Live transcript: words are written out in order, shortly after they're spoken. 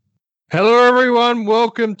Hello, everyone.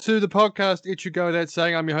 Welcome to the podcast. It should go without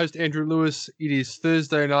saying. I'm your host, Andrew Lewis. It is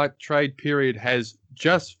Thursday night. Trade period has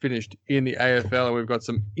just finished in the AFL, and we've got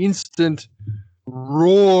some instant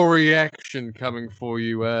raw reaction coming for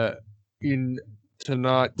you in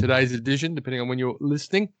today's edition, depending on when you're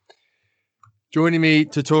listening. Joining me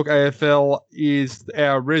to talk AFL is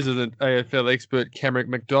our resident AFL expert, Cameron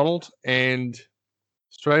McDonald, and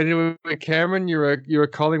straight into it, Cameron. You're a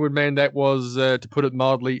Collingwood man. That was, to put it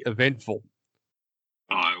mildly, eventful.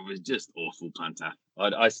 Oh, it was just awful, punter.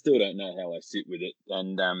 I still don't know how I sit with it.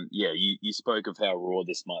 And you spoke of how raw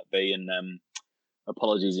this might be, and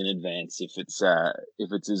apologies in advance if it's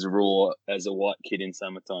as raw as a white kid in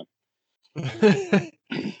summertime.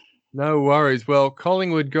 No worries. Well,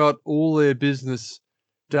 Collingwood got all their business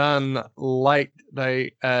done late.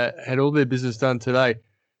 They had all their business done today.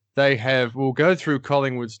 We'll go through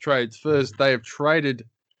Collingwood's trades first. They have traded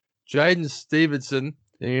Jaden Stevenson,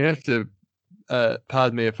 and you have to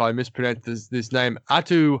pardon me if I mispronounce this name,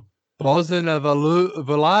 Atu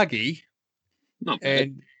Bosanavalagi,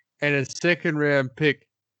 and a second round pick,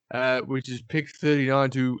 which is pick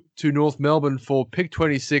 39 to North Melbourne for pick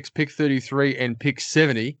 26, pick 33, and pick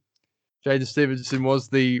 70. Jaden Stevenson was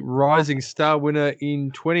the Rising Star winner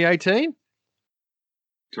in 2018.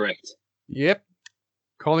 Correct. Yep.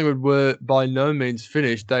 Collingwood were by no means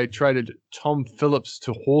finished. They traded Tom Phillips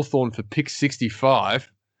to Hawthorn for pick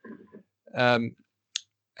 65. And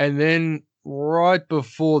then right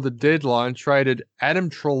before the deadline, traded Adam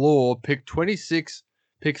Treloar, pick 26,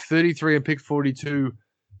 pick 33, and pick 42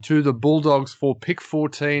 to the Bulldogs for pick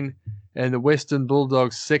 14 and the Western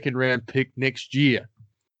Bulldogs second round pick next year.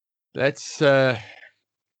 That's there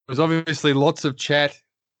was obviously lots of chat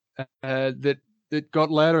that got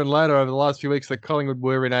louder and louder over the last few weeks that Collingwood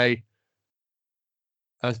were in a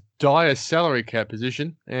dire salary cap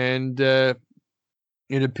position, and it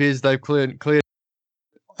appears they've cleared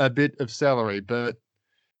a bit of salary, but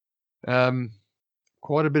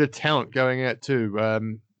quite a bit of talent going out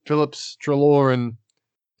too. Phillips, Treloar, and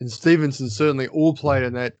Stevenson certainly all played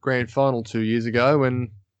in that grand final 2 years ago, and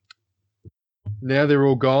now they're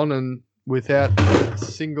all gone and without a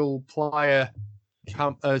single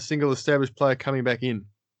established player coming back in.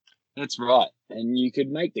 That's right, and you could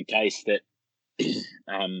make the case that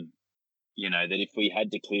that if we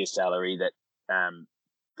had to clear salary, that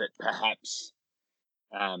perhaps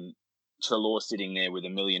Treloar sitting there with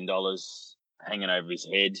 $1 million hanging over his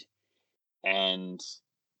head, and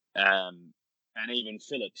even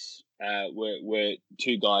Phillips were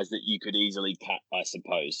two guys that you could easily cut, I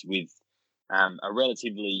suppose, with a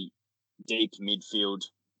relatively deep midfield.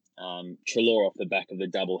 Treloar off the back of the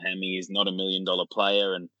double hammy is not $1 million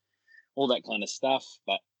player and all that kind of stuff.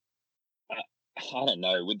 But I don't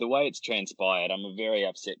know. With the way it's transpired, I'm a very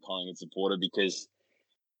upset Collingwood supporter because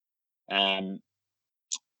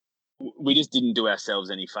we just didn't do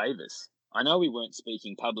ourselves any favours. I know we weren't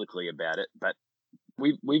speaking publicly about it, but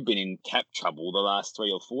we've been in cap trouble the last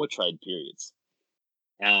 3 or 4 trade periods.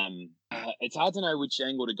 It's hard to know which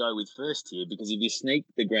angle to go with first here, because if you sneak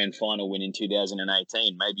the grand final win in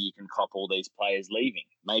 2018, maybe you can cop all these players leaving.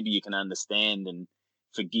 Maybe you can understand and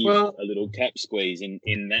forgive a little cap squeeze in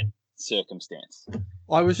that circumstance.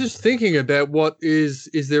 I was just thinking about is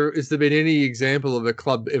there been any example of a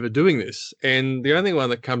club ever doing this? And the only one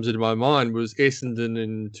that comes into my mind was Essendon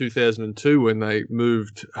in 2002 when they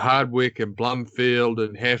moved Hardwick and Blumfield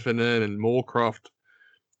and Heffernan and Moorcroft.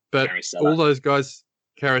 But all those guys,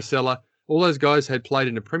 Caracella, all those guys had played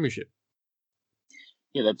in a premiership.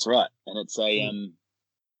 Yeah, that's right, and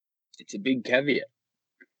it's a big caveat.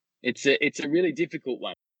 It's a really difficult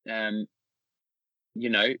one. I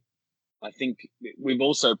think we've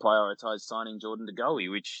also prioritised signing Jordan De Goey,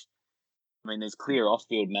 which, I mean, there's clear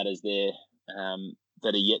off-field matters there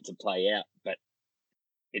that are yet to play out, but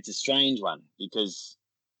it's a strange one because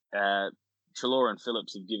Treloar and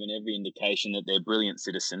Phillips have given every indication that they're brilliant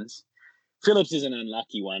citizens. Phillips is an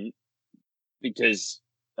unlucky one because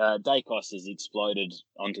Dacos has exploded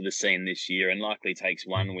onto the scene this year and likely takes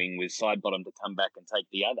one wing with Sidebottom to come back and take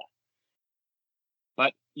the other.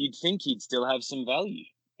 But you'd think he'd still have some value.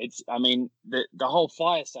 The whole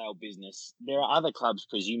fire sale business, there are other clubs,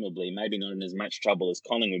 presumably, maybe not in as much trouble as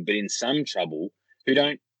Collingwood, but in some trouble, who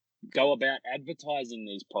don't go about advertising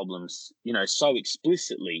these problems, so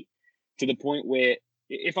explicitly, to the point where,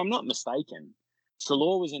 if I'm not mistaken,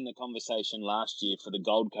 Treloar was in the conversation last year for the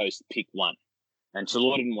Gold Coast pick 1, and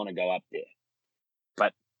Treloar didn't want to go up there.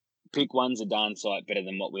 But pick 1's a darn sight better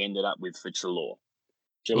than what we ended up with for Treloar.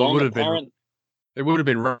 Geelong, it would have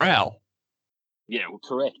been Rowell. Yeah, well,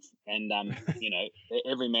 correct. And,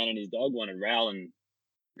 every man and his dog wanted Rowell, and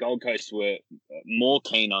Gold Coast were more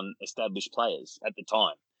keen on established players at the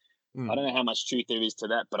time. I don't know how much truth there is to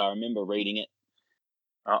that, but I remember reading it.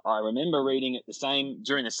 I remember reading it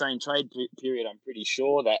during the same trade period. I'm pretty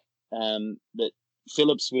sure that that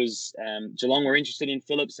Phillips was Geelong were interested in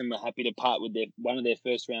Phillips and were happy to part with one of their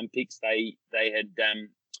first round picks they had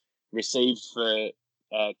received for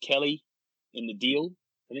Kelly in the deal.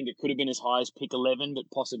 I think it could have been as high as pick 11, but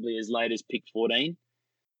possibly as late as pick 14,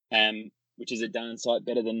 which is a darn sight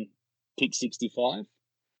better than pick 65.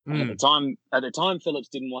 And at the time, Phillips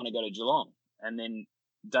didn't want to go to Geelong, and then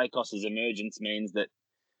Dacos's emergence means that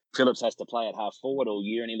Phillips has to play at half forward all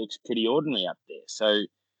year, and he looks pretty ordinary up there. So,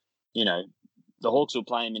 the Hawks will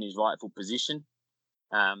play him in his rightful position.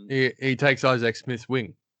 He takes Isaac Smith's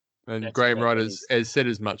wing, and Graham Wright has said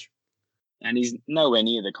as much. And he's nowhere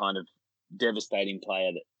near the kind of devastating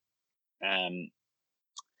player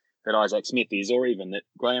that Isaac Smith is, or even that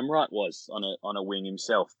Graham Wright was on a wing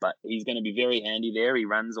himself. But he's going to be very handy there. He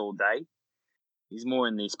runs all day. He's more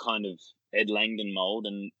in this kind of Ed Langdon mould,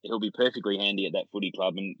 and he'll be perfectly handy at that footy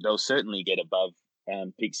club, and they'll certainly get above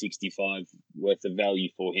pick 65 worth of value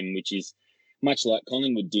for him, which is much like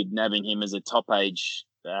Collingwood did, nabbing him as a top age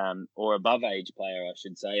or above age player, I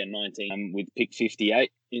should say, at 19 with pick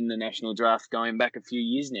 58 in the national draft going back a few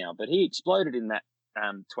years now. But he exploded in that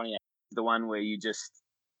 28, the one where you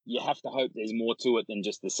have to hope there's more to it than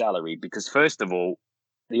just the salary, because first of all,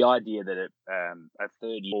 the idea that a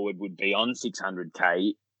third year forward would be on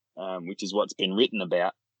 600K, which is what's been written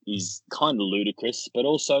about, is kind of ludicrous. But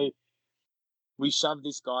also, we shoved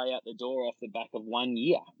this guy out the door off the back of one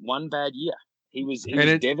bad year. He was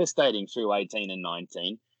devastating through 18 and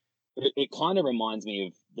 19. It kind of reminds me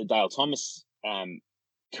of the Dale Thomas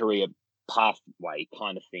career pathway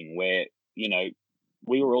kind of thing, where,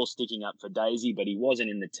 we were all sticking up for Daisy, but he wasn't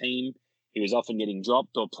in the team. He was often getting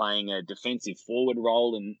dropped or playing a defensive forward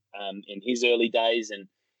role in his early days. And,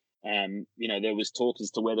 there was talk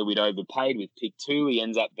as to whether we'd overpaid with pick 2. He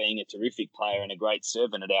ends up being a terrific player and a great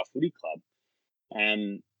servant at our footy club.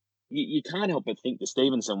 You can't help but think the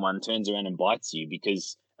Stevenson one turns around and bites you,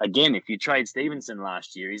 because, again, if you trade Stevenson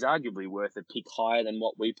last year, he's arguably worth a pick higher than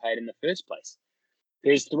what we paid in the first place.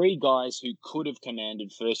 There's 3 guys who could have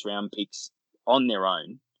commanded first-round picks on their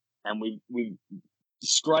own, and we've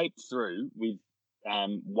scraped through with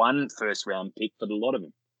 1 first-round pick for the lot of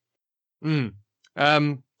them.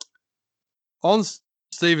 On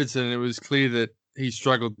Stevenson, it was clear that he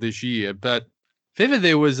struggled this year, but if ever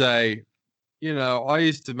there was I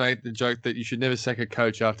used to make the joke that you should never sack a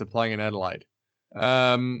coach after playing in Adelaide,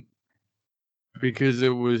 because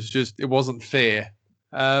it wasn't fair.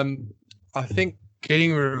 I think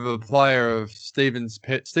getting rid of a player of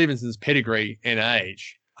Stevenson's pedigree and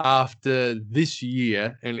age after this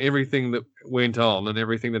year and everything that went on and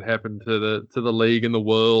everything that happened to the league and the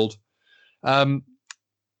world, I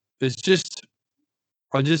just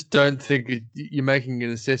don't think you're making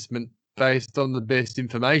an assessment based on the best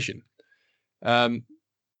information.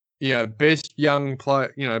 Best young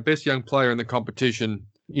player in the competition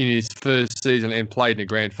in his first season and played in a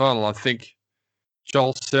grand final. I think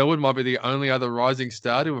Joel Selwood might be the only other rising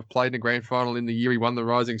star to have played in a grand final in the year he won the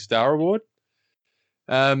Rising Star Award.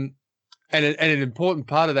 And an important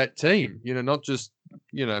part of that team, not just,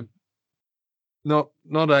 not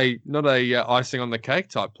a icing on the cake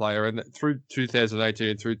type player. And through 2018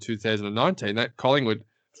 and through 2019, that Collingwood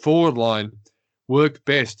forward line worked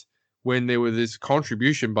best when there was this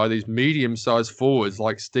contribution by these medium-sized forwards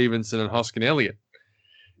like Stevenson and Hoskin Elliott.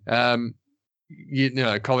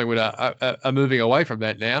 Collingwood are moving away from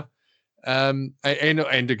that now, and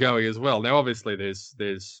De Goey as well. Now, obviously, there's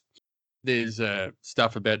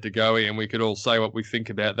stuff about De Goey, and we could all say what we think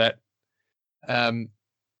about that.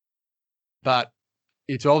 But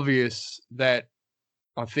it's obvious that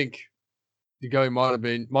I think De Goey might have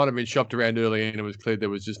been shopped around early, and it was clear there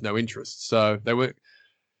was just no interest. So they weren't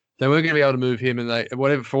going to be able to move him,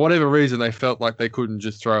 and for whatever reason they felt like they couldn't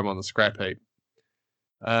just throw him on the scrap heap.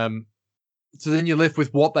 So then you're left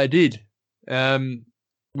with what they did,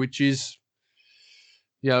 which is,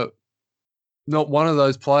 not one of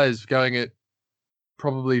those players going at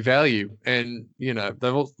probably value. And,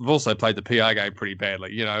 they've also played the PR game pretty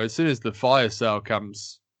badly. As soon as the fire sale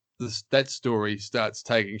comes, that story starts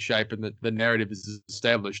taking shape and the narrative is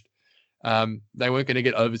established. They weren't going to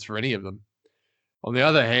get overs for any of them. On the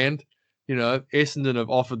other hand, Essendon have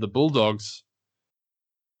offered the Bulldogs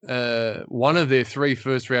one of their 3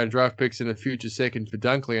 first-round draft picks and a future second for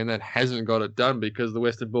Dunkley, and that hasn't got it done because the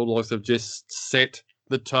Western Bulldogs have just set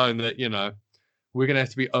the tone that, we're going to have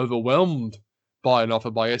to be overwhelmed by an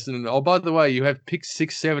offer by Essendon. Oh, by the way, you have picks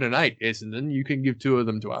 6, 7, and 8, Essendon. You can give 2 of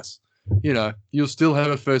them to us. you'll still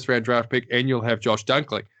have a first-round draft pick and you'll have Josh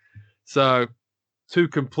Dunkley. So two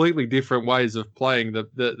completely different ways of playing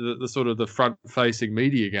the sort of the front-facing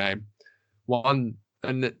media game. One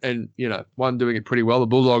one doing it pretty well. The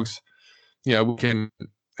Bulldogs, we'll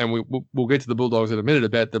get to the Bulldogs in a minute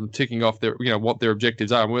about them ticking off their, what their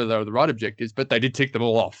objectives are and whether they were the right objectives, but they did tick them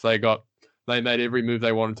all off. They made every move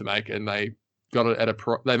they wanted to make, and they got it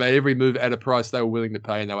they made every move at a price they were willing to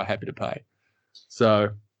pay and they were happy to pay. So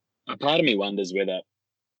a part of me wonders whether,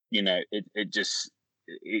 it just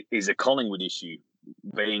is a Collingwood issue,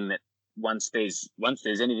 being that once there's a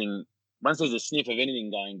sniff of anything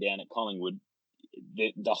going down at Collingwood,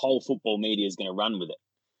 the whole football media is going to run with it.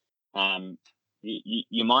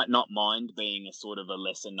 You might not mind being a sort of a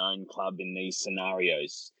lesser known club in these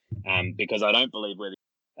scenarios, because I don't believe we're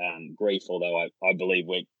grief, although I believe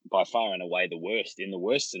we're by far and away the worst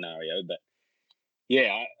scenario. But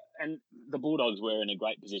yeah, and the Bulldogs were in a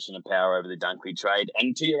great position of power over the Dunkley trade.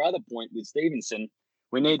 And to your other point with Stevenson,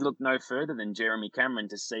 we need look no further than Jeremy Cameron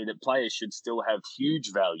to see that players should still have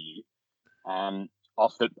huge value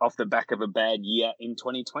off the back of a bad year in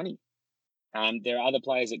 2020. There are other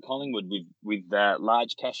players at Collingwood with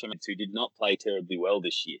large cash amounts who did not play terribly well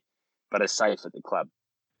this year, but are safe at the club.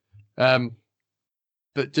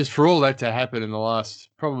 But just for all that to happen in the last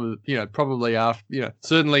probably after,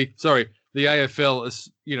 certainly, sorry, the AFL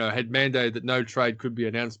had mandated that no trade could be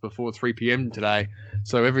announced before 3 p.m. today.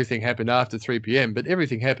 So everything happened after 3 p.m., but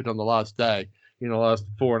everything happened on the last day, in the last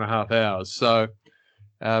 4.5 hours. So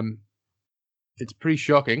it's pretty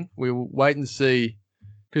shocking. We'll wait and see,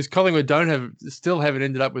 because Collingwood still haven't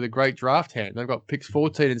ended up with a great draft hand. They've got picks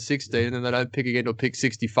 14 and 16, and then they don't pick again until pick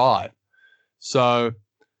 65. So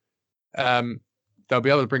they'll be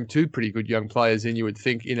able to bring two pretty good young players in, you would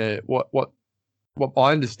think, in a what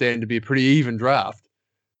I understand to be a pretty even draft.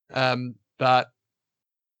 But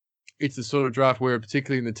it's the sort of draft where,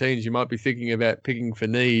 particularly in the teens, you might be thinking about picking for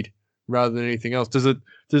need rather than anything else. Do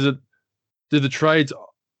the trades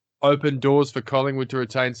open doors for Collingwood to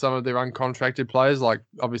retain some of their uncontracted players, like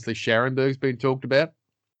obviously Scharenberg's been talked about?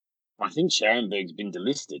 I think Scharenberg's been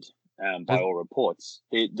delisted by all reports.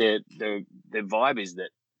 The vibe is that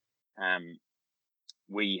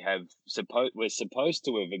we're supposed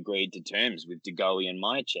to have agreed to terms with De Goey and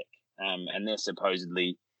Myercheck, and they're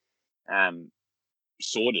supposedly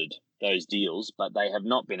sorted those deals, but they have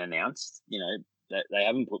not been announced. They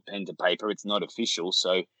haven't put pen to paper. It's not official.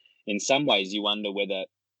 So in some ways you wonder whether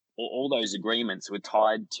all those agreements were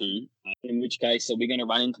tied to, in which case are we going to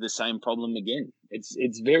run into the same problem again?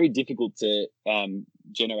 It's very difficult to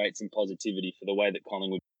generate some positivity for the way that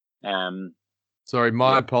Collingwood. Sorry,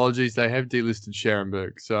 my apologies. They have delisted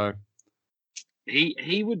Scharenberg, so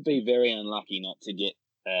he would be very unlucky not to get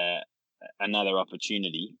another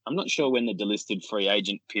opportunity. I'm not sure when the delisted free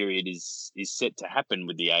agent period is set to happen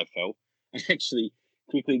with the AFL. And actually,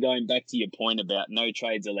 quickly going back to your point about no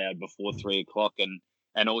trades allowed before 3:00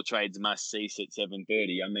 and all trades must cease at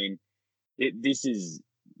 7:30. I mean, this is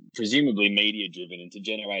presumably media driven and to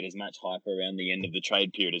generate as much hype around the end of the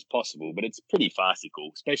trade period as possible. But it's pretty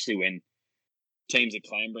farcical, especially when teams are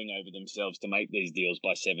clambering over themselves to make these deals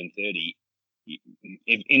by 7:30.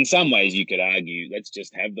 In some ways, you could argue, let's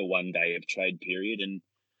just have the 1 day of trade period, and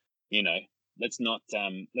let's not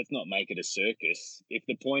make it a circus. If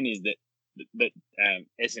the point is that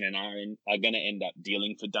SNNR are going to end up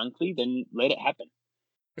dealing for Dunkley, then let it happen.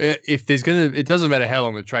 If there's it doesn't matter how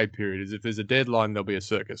long the trade period is. If there's a deadline, there'll be a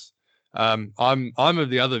circus. I'm of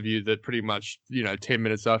the other view that pretty much 10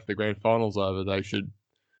 minutes after the grand final's over, they should.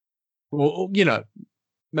 Well,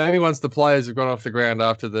 maybe once the players have gone off the ground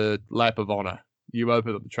after the lap of honour, you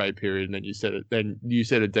open up the trade period and then you set it. Then you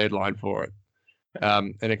set a deadline for it,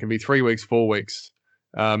 and it can be 3 weeks, 4 weeks.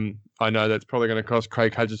 I know that's probably going to cost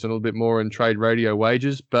Craig Hutchison a little bit more in trade radio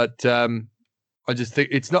wages, but I just think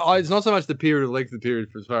it's not so much the period or length of the period,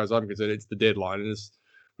 as far as I'm concerned. It's the deadline, and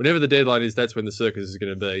whenever the deadline is, that's when the circus is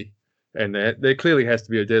going to be. And there clearly has to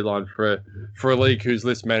be a deadline for a league whose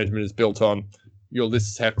list management is built on your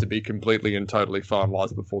lists have to be completely and totally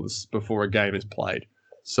finalised before a game is played.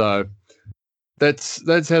 So that's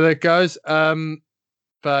how that goes.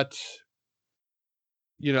 But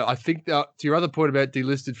I think to your other point about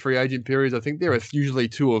delisted free agent periods, I think there are usually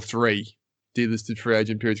 2 or 3 delisted free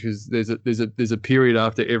agent periods, because there's a period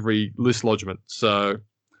after every list lodgement. So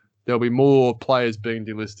there'll be more players being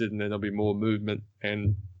delisted, and then there'll be more movement,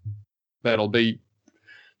 and there'll be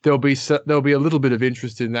a little bit of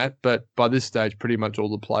interest in that. But by this stage, pretty much all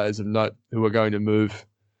the players of note who are going to move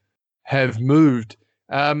have moved.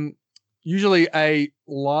 Usually, a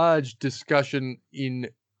large discussion in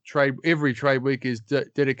every trade week is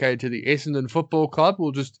dedicated to the Essendon Football Club.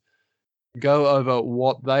 We'll just go over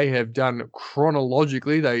what they have done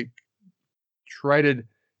chronologically. They traded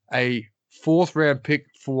a 4th-round pick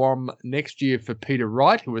from next year for Peter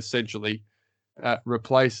Wright, who essentially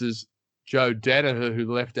replaces Joe Danaher,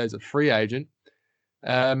 who left as a free agent.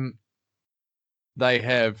 They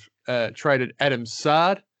have traded Adam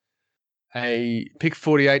Sard, a pick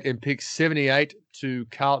 48 and pick 78 to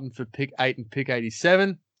Carlton for pick 8 and pick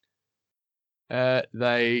 87.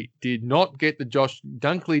 They did not get the Josh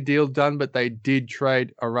Dunkley deal done, but they did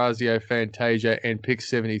trade Orazio Fantasia and pick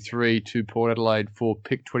 73 to Port Adelaide for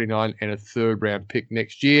pick 29 and a 3rd-round pick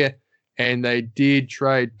next year. And they did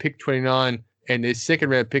trade pick 29 and their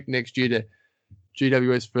 2nd-round pick next year to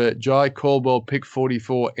GWS for Jai Caldwell, pick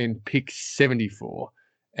 44 and pick 74.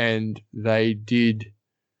 And they did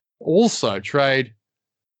also trade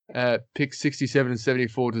pick 67 and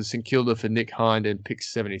 74 to St Kilda for Nick Hind and pick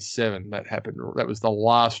 77. That happened. That was the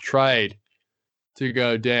last trade to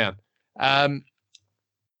go down.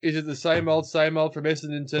 Is it the same old from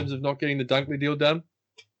Essendon in terms of not getting the Dunkley deal done?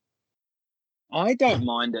 I don't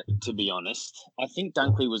mind it, to be honest. I think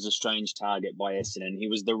Dunkley was a strange target by Essendon. He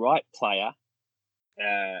was the right player.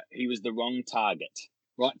 He was the wrong target,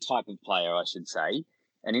 right type of player, I should say.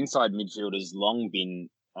 An inside midfielder's long been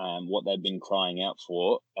what they've been crying out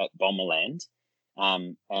for at Bomberland.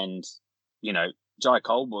 And, you know, Jai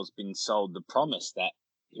Caldwell's been sold the promise that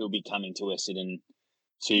he'll be coming to Essendon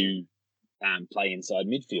to play inside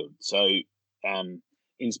midfield. So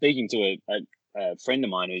in speaking to a friend of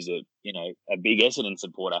mine who's a big Essendon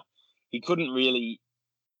supporter, he couldn't really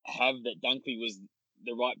have that Dunkley was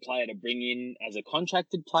the right player to bring in as a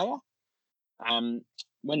contracted player.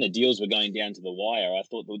 When the deals were going down to the wire, I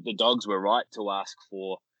thought the Dogs were right to ask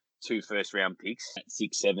for 2 first-round picks at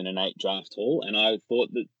 6, 7, and 8 draft haul, and I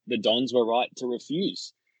thought that the Dons were right to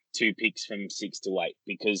refuse 2 picks from 6 to 8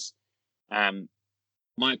 because,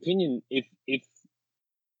 my opinion, if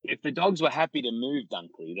the Dogs were happy to move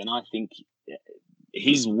Dunkley, then I think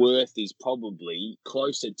his worth is probably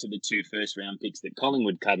closer to the 2 first-round picks that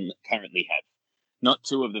Collingwood currently have, not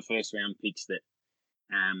 2 of the first-round picks that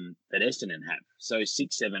Essendon have. So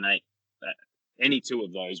 6, 7, 8, any 2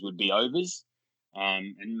 of those would be overs,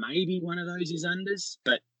 and maybe one of those is unders.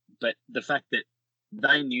 But the fact that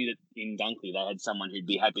they knew that in Dunkley they had someone who'd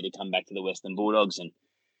be happy to come back to the Western Bulldogs and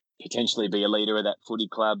potentially be a leader of that footy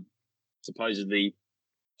club, supposedly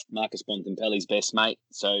Marcus Bontempelli's best mate.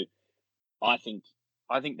 So I think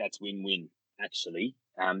that's win-win, actually.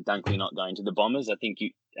 Dunkley not going to the Bombers. I think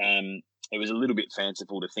it was a little bit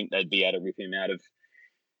fanciful to think they'd be able to rip him out of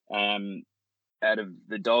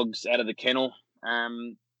the Dogs, out of the kennel,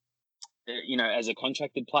 as a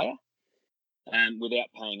contracted player,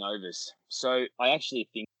 without paying overs. So I actually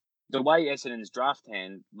think the way Essendon's draft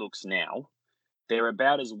hand looks now, they're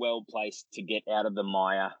about as well placed to get out of the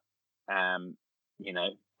mire,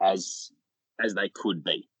 as they could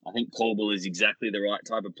be. I think Caldwell is exactly the right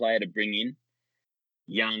type of player to bring in,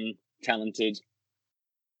 young, talented,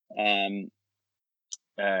 inside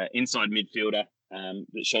midfielder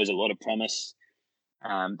that shows a lot of promise.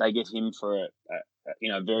 They get him for a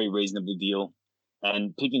very reasonable deal,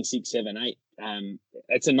 and picking 6, 7, 8.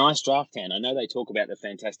 It's a nice draft hand. I know they talk about the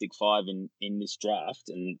Fantastic Five in this draft,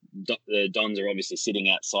 and the Dons are obviously sitting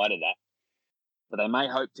outside of that, but they may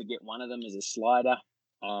hope to get one of them as a slider.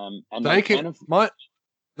 And they can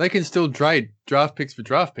still trade draft picks for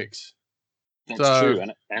draft picks. That's true,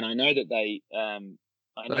 and I know that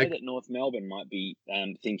that North Melbourne might be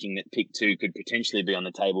thinking that pick 2 could potentially be on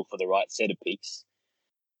the table for the right set of picks.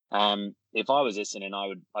 If I was Essendon,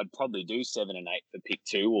 I'd probably do 7 and 8 for pick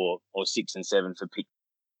 2, or 6 and 7 for pick.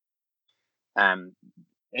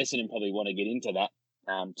 Essendon probably want to get into that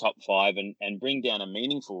top 5 and bring down a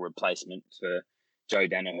meaningful replacement for Joe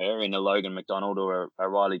Danaher in a Logan McDonald or a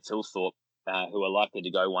Riley Tilthorpe, who are likely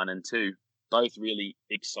to go 1 and 2. Both really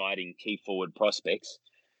exciting key forward prospects.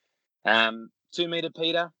 2-meter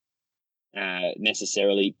Peter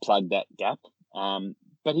necessarily plugged that gap,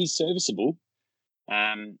 but he's serviceable.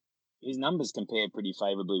 His numbers compare pretty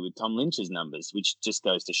favourably with Tom Lynch's numbers, which just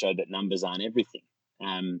goes to show that numbers aren't everything.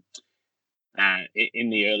 In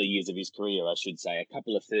the early years of his career, I should say, a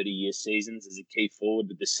couple of 30-year seasons as a key forward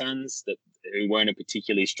with the Suns, who weren't a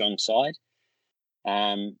particularly strong side.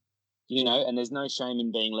 And there's no shame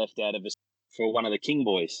in being left out of for one of the King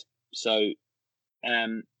boys. So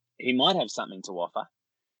he might have something to offer.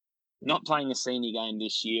 Not playing a senior game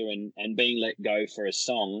this year and being let go for a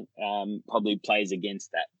song probably plays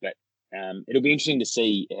against that. But it'll be interesting to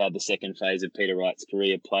see how the second phase of Peter Wright's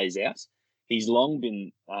career plays out. He's long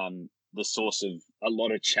been the source of a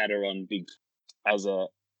lot of chatter on big as a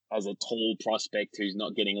tall prospect who's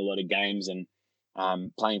not getting a lot of games and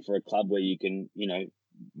playing for a club where you can,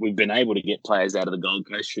 we've been able to get players out of the Gold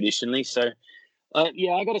Coast traditionally. So, I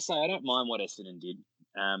got to say, I don't mind what Essendon did.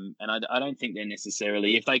 And I don't think they're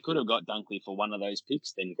necessarily, if they could have got Dunkley for one of those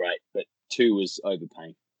picks, then great. But 2 was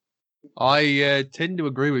overpaying. I tend to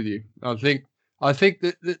agree with you. I think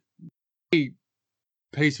that the key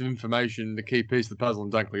piece of information, the key piece of the puzzle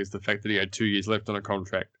in Dunkley is the fact that he had 2 years left on a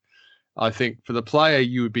contract. I think for the player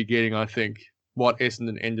you would be getting, I think what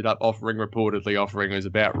Essendon ended up reportedly offering is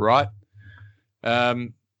about right.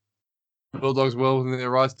 Bulldogs well in their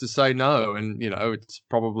rights to say no, and it's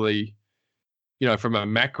probably, from a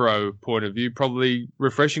macro point of view, probably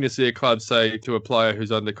refreshing to see a club say to a player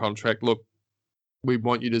who's under contract, look, we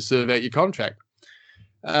want you to serve out your contract.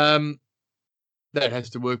 That has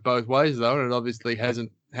to work both ways, though, and it obviously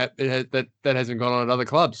hasn't. That hasn't gone on at other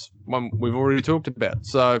clubs. One we've already talked about.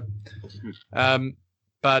 So,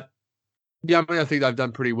 but yeah, I think they've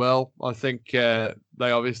done pretty well. I think they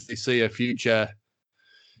obviously see a future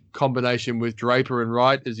combination with Draper and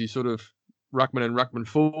Wright as you sort of ruckman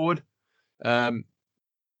forward.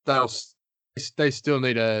 They still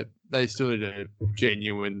need a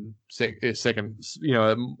genuine second,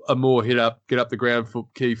 a more get up the ground for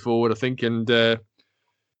key forward, I think, and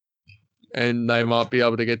they might be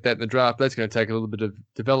able to get that in the draft. That's going to take a little bit of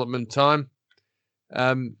development time,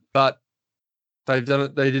 but they've done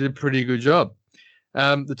it. They did a pretty good job.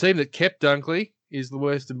 The team that kept Dunkley is the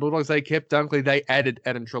Western Bulldogs. They kept Dunkley. They added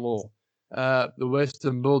Adam Treloar. The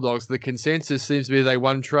Western Bulldogs, the consensus seems to be they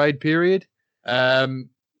won trade period.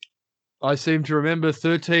 I seem to remember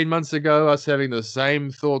 13 months ago us having the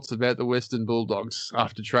same thoughts about the Western Bulldogs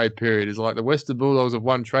after trade period. It's like the Western Bulldogs have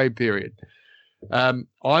won trade period. I'm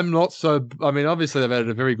not so... I mean, obviously they've added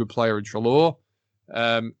a very good player in Treloar.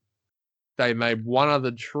 They made one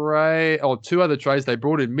other trade, or 2 other trades. They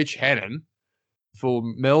brought in Mitch Hannon for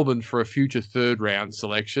Melbourne for a future third-round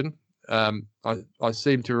selection. I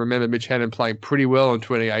seem to remember Mitch Hannon playing pretty well in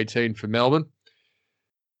 2018 for Melbourne.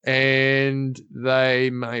 And they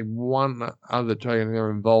made one other trade. They were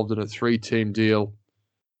involved in a 3-team deal.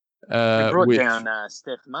 They brought down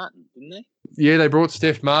Steph Martin, didn't they? Yeah, they brought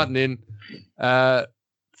Steph Martin in for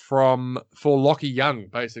Lachie Young.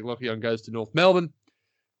 Basically, Lachie Young goes to North Melbourne.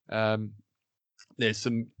 There's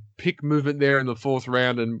some pick movement there in the 4th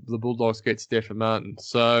round, and the Bulldogs get Steph Martin.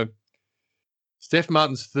 So Steph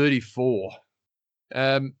Martin's 34.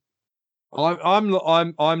 I'm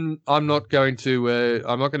not going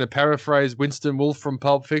to paraphrase Winston Wolfe from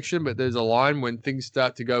Pulp Fiction, but there's a line when things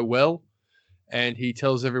start to go well, and he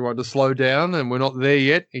tells everyone to slow down, and we're not there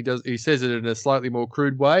yet. He says it in a slightly more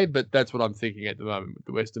crude way, but that's what I'm thinking at the moment with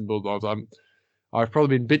the Western Bulldogs. I've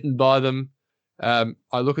probably been bitten by them. I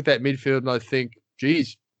look at that midfield and I think,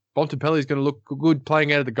 geez, Bontempelli's going to look good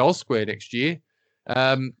playing out of the goal square next year.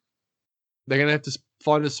 They're going to have to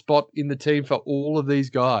find a spot in the team for all of these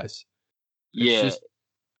guys. It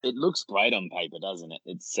looks great on paper, doesn't it?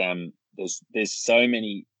 It's there's so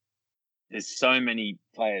many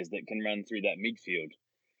players that can run through that midfield.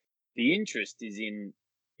 The interest is in,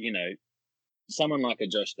 someone like a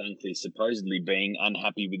Josh Dunkley supposedly being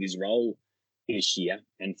unhappy with his role this year,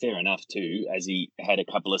 and fair enough too, as he had a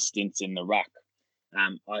couple of stints in the ruck.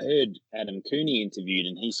 I heard Adam Cooney interviewed,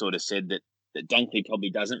 and he sort of said that Dunkley probably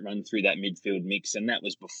doesn't run through that midfield mix, and that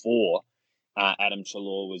was before Adam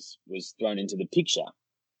Treloar was thrown into the picture.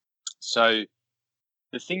 So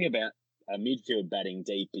the thing about a midfield batting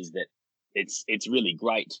deep is that it's really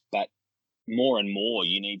great, but more and more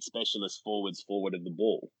you need specialist forwards forward of the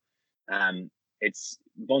ball. It's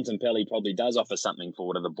Bontempelli probably does offer something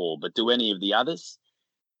forward of the ball, but do any of the others?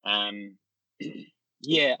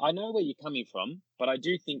 Yeah, I know where you're coming from, but I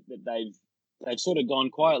do think that they've sort of gone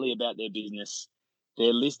quietly about their business.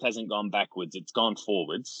 Their list hasn't gone backwards; it's gone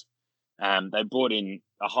forwards. They brought in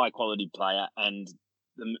a high quality player, and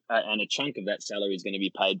a chunk of that salary is going to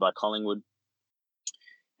be paid by Collingwood.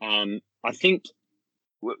 I think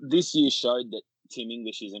this year showed that Tim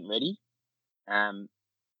English isn't ready,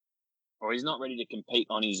 or he's not ready to compete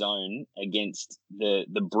on his own against the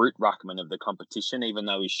brute ruckman of the competition, even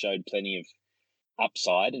though he showed plenty of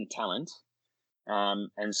upside and talent.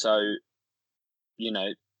 And so,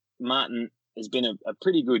 Martin has been a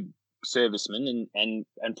pretty good serviceman and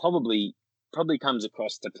probably comes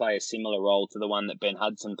across to play a similar role to the one that Ben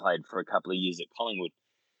Hudson played for a couple of years at Collingwood.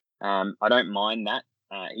 I don't mind that.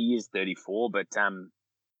 He is 34, but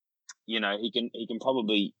he can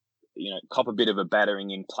probably cop a bit of a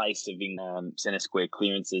battering in place of centre square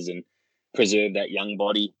clearances and preserve that young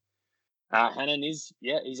body. Hannon he's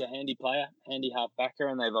a handy player, handy half backer,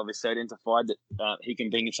 and they've obviously identified that he can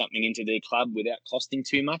bring something into their club without costing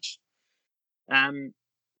too much.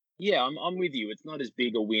 Yeah, I'm with you. It's not as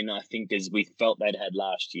big a win, I think, as we felt they'd had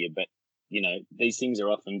last year. But, these things are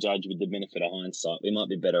often judged with the benefit of hindsight. We might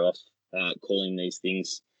be better off calling these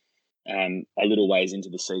things a little ways into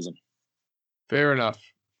the season. Fair enough.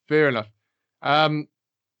 I'm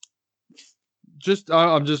just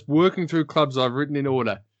working through clubs I've written in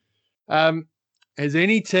order. Has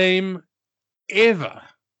any team ever,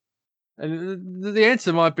 and the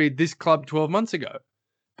answer might be this club 12 months ago,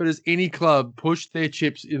 but has any club pushed their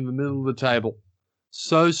chips in the middle of the table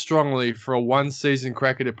so strongly for a one-season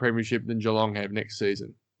crack at a premiership than Geelong have next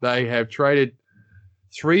season? They have traded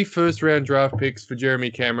 3 first-round draft picks for Jeremy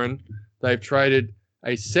Cameron. They've traded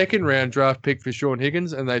a second-round draft pick for Sean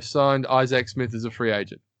Higgins, and they've signed Isaac Smith as a free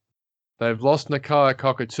agent. They've lost Nakia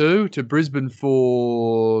Cockatoo to Brisbane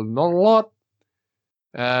for not a lot.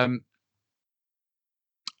 And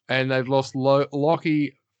they've lost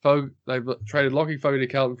Lockie. They've traded Lockie Fogarty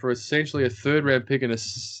to Carlton for essentially a third-round pick and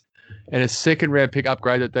a second-round pick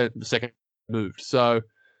upgrade that the second moved. So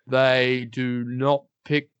they do not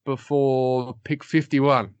pick before pick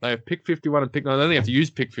 51. They have pick 51 and pick 9. They only have to use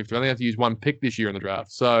pick 51. They have to use one pick this year in the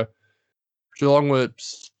draft. So Geelong were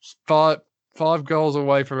five goals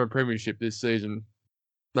away from a premiership this season.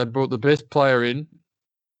 They brought the best player in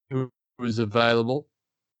who was available,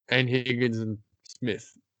 and Higgins and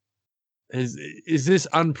Smith. Is this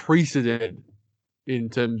unprecedented in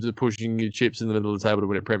terms of pushing your chips in the middle of the table to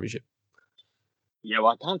win a premiership? Yeah,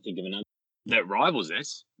 well, I can't think of another that rivals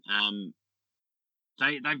this.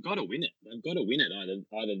 They've got to win it. They've got to win it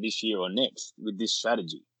either this year or next with this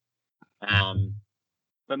strategy.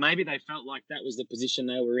 But maybe they felt like that was the position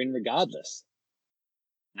they were in regardless.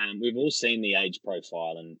 We've all seen the age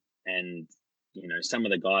profile and some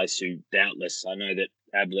of the guys who doubtless, I know that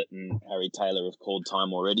Ablett and Harry Taylor have called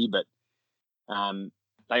time already, but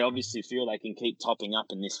they obviously feel they can keep topping up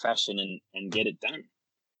in this fashion and get it done.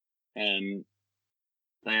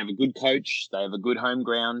 They have a good coach. They have a good home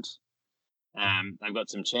ground. They've got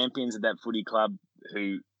some champions at that footy club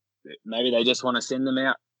who maybe they just want to send them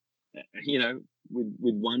out,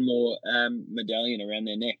 with one more medallion around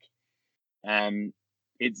their neck.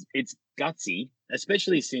 It's gutsy,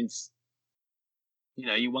 especially since,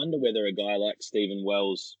 you wonder whether a guy like Stephen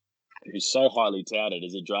Wells, who's so highly touted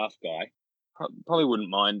as a draft guy, probably wouldn't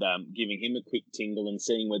mind giving him a quick tingle and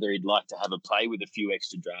seeing whether he'd like to have a play with a few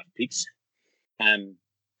extra draft picks.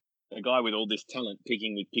 A guy with all this talent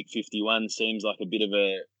picking with pick 51 seems like a bit of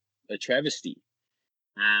a travesty.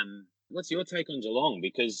 What's your take on Geelong?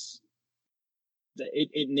 Because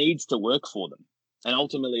it needs to work for them. And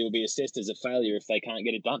ultimately it will be assessed as a failure if they can't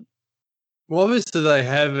get it done. Well, obviously they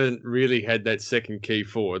haven't really had that second key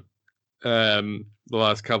forward the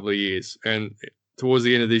last couple of years. And towards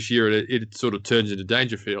the end of this year, it sort of turns into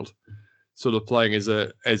Dangerfield, sort of playing as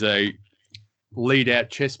a lead-out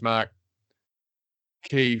chess mark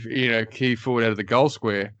key forward out of the goal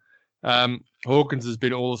square. Hawkins has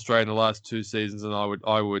been All-Australian the last 2 seasons, and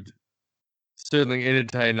I would certainly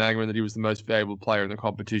entertain an argument that he was the most valuable player in the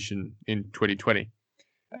competition in 2020.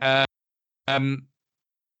 But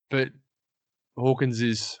Hawkins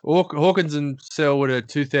and Selwood are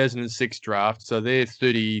 2006 draft, so they're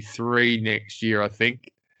 33 next year, I think.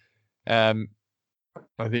 I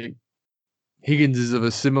think Higgins is of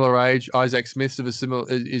a similar age. Isaac Smith's of a similar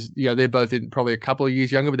they're both in probably a couple of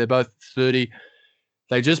years younger, but they're both 30.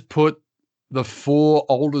 They just put the 4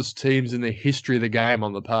 oldest teams in the history of the game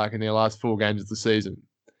on the park in their last 4 games of the season.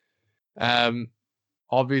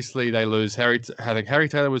 Obviously, they lose I think Harry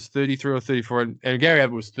Taylor was 33 or 34, and Gary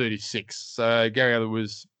Ablett was 36. So Gary Ablett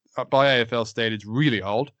was, by AFL standards, really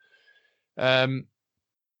old. So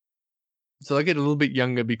they get a little bit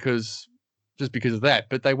younger because of that,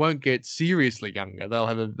 but they won't get seriously younger.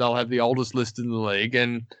 They'll have the oldest list in the league,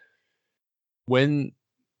 and when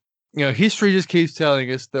history just keeps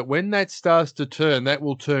telling us that when that starts to turn, that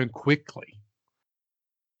will turn quickly.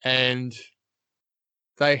 And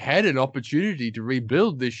they had an opportunity to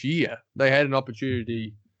rebuild this year. They had an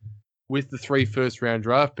opportunity with the 3 first-round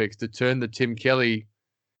draft picks to turn the Tim Kelly,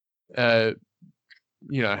 having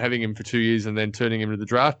him for 2 years and then turning him to the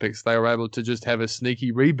draft picks. They were able to just have a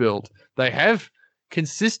sneaky rebuild. They have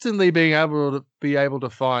consistently been able to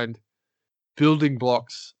find building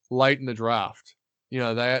blocks late in the draft.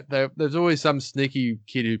 There's always some sneaky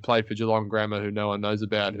kid who played for Geelong Grammar who no one knows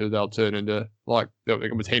about, who they'll turn into, like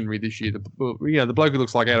it was Henry this year. The bloke who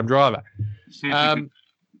looks like Adam Driver.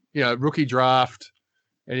 Rookie draft,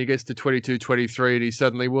 and he gets to 22, 23, and he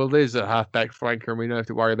suddenly, there's a halfback flanker, and we don't have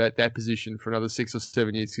to worry about that position for another 6 or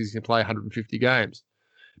 7 years because he can play 150 games.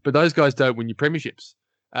 But those guys don't win you premierships.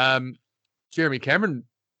 Jeremy Cameron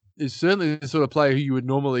is certainly the sort of player who you would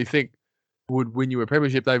normally think would win you a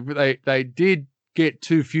premiership. They did get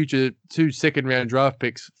two second round draft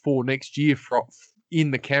picks for next year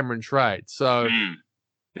in the Cameron trade. So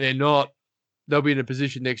they'll be in a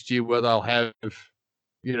position next year where they'll have,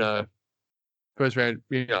 first round,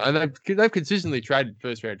 and they've consistently traded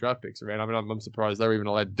first round draft picks around. I mean, I'm surprised they were even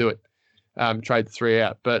allowed to do it, trade 3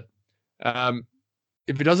 out. But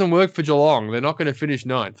if it doesn't work for Geelong, they're not going to finish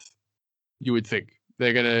 9th. You would think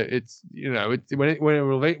they're going to. When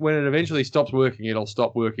it eventually stops working, it'll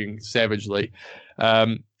stop working savagely.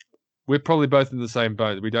 We're probably both in the same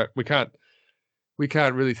boat. We can't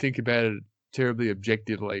really think about it terribly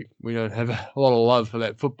objectively. We don't have a lot of love for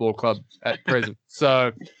that football club at present.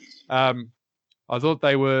 So I thought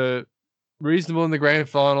they were reasonable in the grand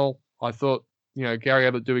final. I thought, Gary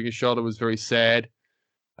Ablett doing his shoulder was very sad.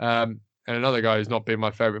 And another guy who's not been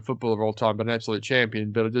my favourite footballer of all time, but an absolute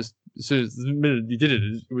champion. But as soon as the minute he did it,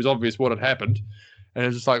 it was obvious what had happened. And it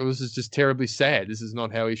was just like, well, this is just terribly sad. This is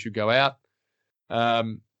not how he should go out.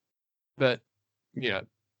 But, the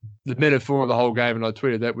metaphor of the whole game, and I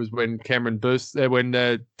tweeted that, was when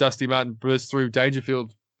Dusty Martin burst through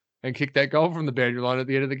Dangerfield and kicked that goal from the boundary line at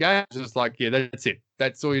the end of the game. It's just like, yeah, that's it.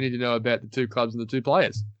 That's all you need to know about the two clubs and the two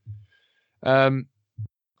players.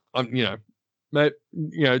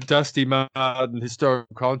 Dusty Martin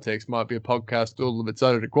historical context might be a podcast all of its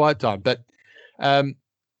own at a quiet time, but I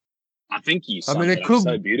think you summed it up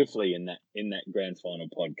so beautifully in that grand final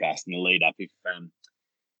podcast in the lead up. If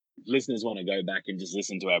listeners want to go back and just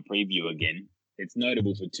listen to our preview again, it's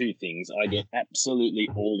notable for two things. I get absolutely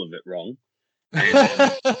all of it wrong,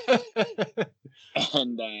 and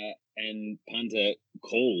punter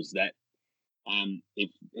calls that.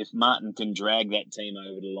 If Martin can drag that team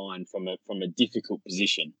over the line from a difficult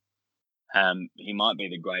position, he might be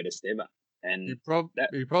the greatest ever. And he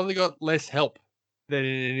probably got less help than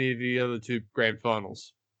in any of the other two grand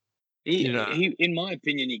finals. He, in my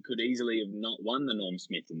opinion, he could easily have not won the Norm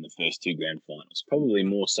Smith in the first two grand finals. Probably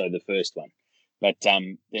more so the first one, but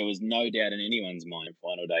there was no doubt in anyone's mind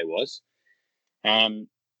final day was. A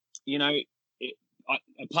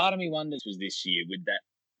part of me wonders was this year with that.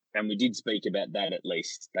 And we did speak about that at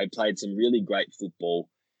least. They played some really great football.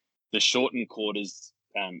 The shortened quarters,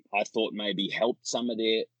 I thought maybe helped some of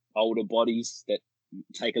their older bodies that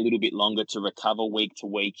take a little bit longer to recover week to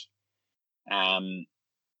week.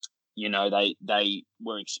 They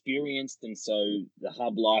were experienced, and so the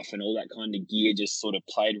hub life and all that kind of gear just sort of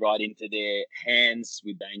played right into their hands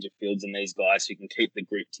with Dangerfields and these guys who can keep the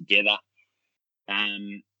group together.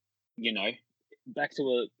 Back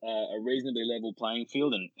to a reasonably level playing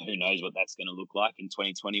field, and who knows what that's going to look like in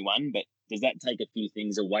 2021. But does that take a few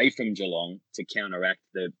things away from Geelong to counteract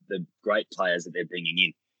the great players that they're bringing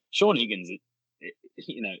in? Sean Higgins,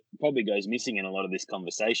 probably goes missing in a lot of this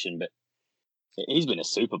conversation, but he's been a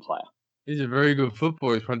super player. He's a very good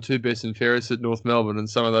footballer. He's won 2 best and fairest at North Melbourne, and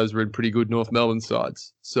some of those were in pretty good North Melbourne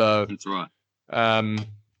sides. So that's right.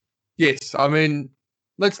 Yes, I mean,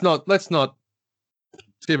 let's not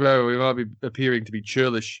skip over. We might be appearing to be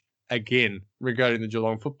churlish again regarding the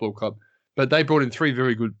Geelong Football Club, but they brought in 3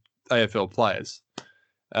 very good AFL players.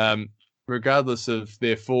 Regardless of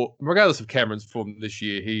Cameron's form this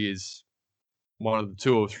year, he is one of the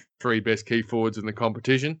 2 or 3 best key forwards in the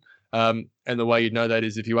competition. And the way you'd know that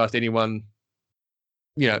is if you asked anyone,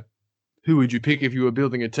 who would you pick if you were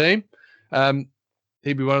building a team?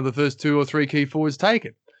 He'd be one of the first 2 or 3 key forwards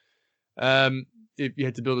taken. If you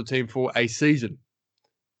had to build a team for a season.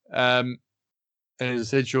 And as I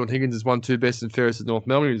said, Sean Higgins has won 2 best and fairest at North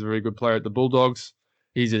Melbourne. He's a very good player at the Bulldogs.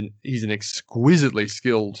 He's an exquisitely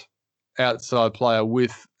skilled outside player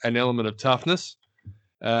with an element of toughness.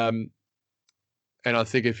 And I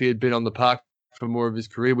think if he had been on the park for more of his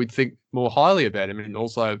career, we'd think more highly about him. And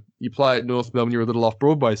also, you play at North Melbourne, you're a little off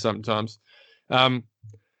Broadway sometimes.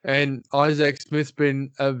 And Isaac Smith's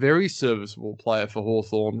been a very serviceable player for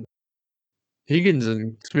Hawthorn. Higgins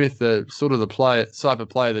and Smith are sort of the type of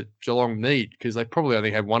player that Geelong need, because they probably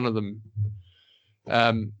only have one of them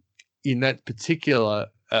in that particular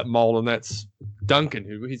mould, and that's Duncan,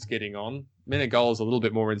 who he's getting on. Menegol's a little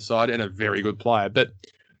bit more inside and a very good player. But,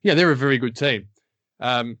 yeah, they're a very good team.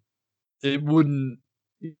 It wouldn't,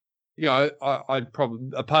 I'd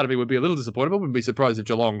probably, a part of me would be a little disappointed, but wouldn't be surprised if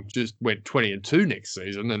Geelong just went 20-2 next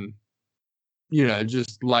season and,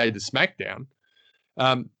 just laid the smack down.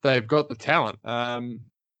 They've got the talent,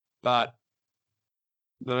 but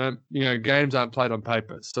games aren't played on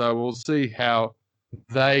paper, so we'll see how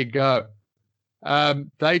they go.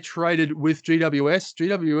 They traded with GWS.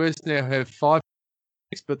 GWS now have 5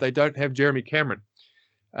 picks, but they don't have Jeremy Cameron.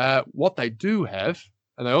 What they do have,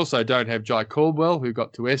 and they also don't have Jai Caldwell, who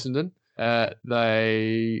got to Essendon.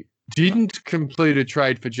 They didn't complete a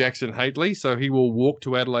trade for Jackson Hately, so he will walk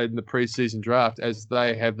to Adelaide in the preseason draft as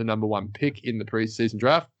they have the number 1 pick in the preseason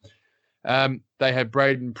draft. They have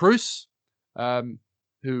Braden Pruce,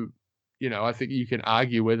 who, I think you can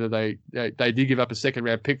argue whether they did give up a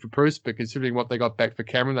second-round pick for Pruce, but considering what they got back for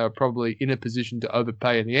Cameron, they were probably in a position to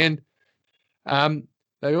overpay in the end.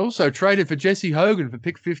 They also traded for Jesse Hogan for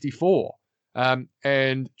pick 54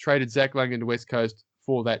 and traded Zach Langdon to West Coast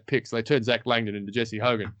for that pick. So they turned Zach Langdon into Jesse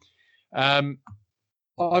Hogan.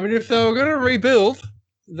 If they were going to rebuild,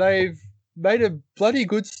 they've made a bloody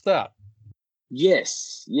good start.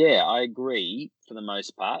 Yes, yeah, I agree for the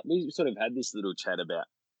most part. We sort of had this little chat about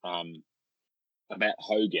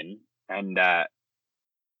Hogan, and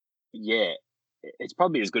it's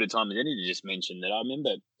probably as good a time as any to just mention that I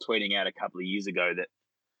remember tweeting out a couple of years ago that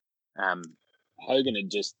Hogan had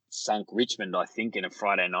just sunk Richmond, I think, in a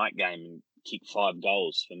Friday night game and kicked 5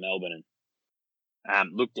 goals for Melbourne,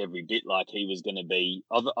 and looked every bit like he was going to be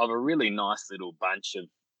of a really nice little bunch of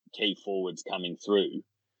key forwards coming through.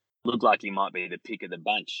 Looked like he might be the pick of the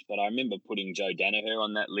bunch. But I remember putting Joe Danaher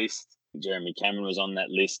on that list. Jeremy Cameron was on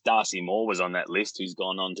that list. Darcy Moore was on that list, who's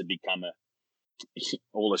gone on to become a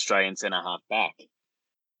all-Australian centre-half back.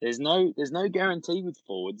 There's no guarantee with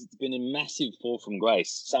forwards. It's been a massive fall from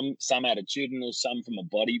grace. Some attitudinal, some from a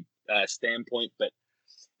body standpoint. But,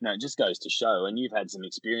 it just goes to show. And you've had some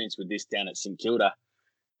experience with this down at St Kilda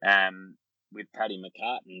with Paddy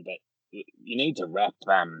McCartan. But you need to wrap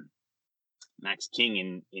Max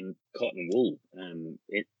King in cotton wool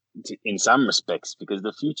in some respects, because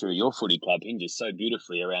the future of your footy club hinges so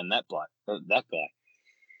beautifully around that guy.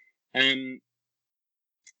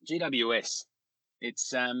 GWS,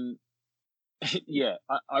 it's I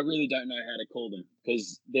really don't know how to call them,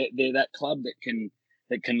 because they're that club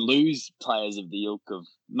that can lose players of the ilk of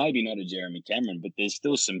maybe not a Jeremy Cameron, but there's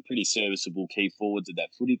still some pretty serviceable key forwards at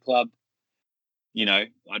that footy club.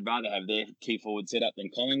 I'd rather have their key forward set up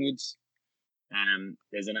than Collingwood's.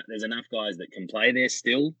 There's enough guys that can play there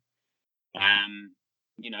still, and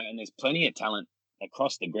there's plenty of talent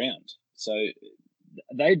across the ground. So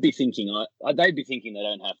they'd be thinking they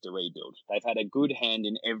don't have to rebuild. They've had a good hand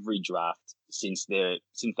in every draft since they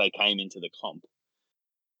came into the comp.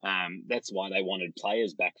 That's why they wanted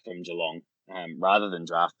players back from Geelong rather than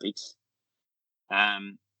draft picks.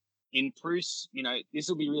 In Pruce, this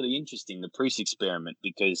will be really interesting, the Pruce experiment,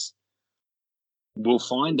 because we'll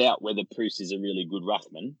find out whether Pruce is a really good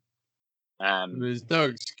ruckman.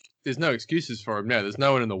 There's no excuses for him now. There's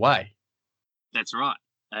no one in the way. That's right.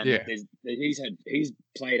 And he's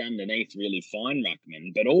played underneath really fine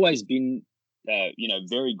ruckmen, but always been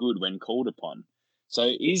very good when called upon. So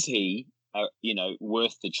is he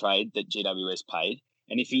worth the trade that GWS paid?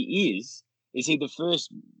 And if he is he the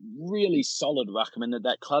first really solid ruckman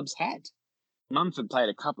that club's had? Mumford played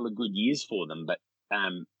a couple of good years for them, but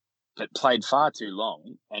played far too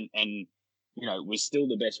long and was still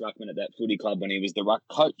the best ruckman at that footy club when he was the ruck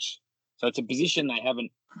coach. So it's a position they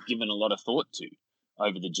haven't given a lot of thought to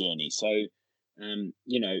over the journey. So,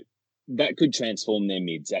 that could transform their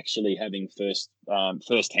mids, actually having first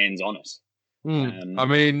hands on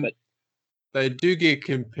it. They do get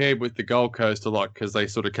compared with the Gold Coast a lot because they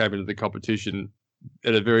sort of came into the competition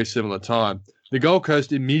at a very similar time. The Gold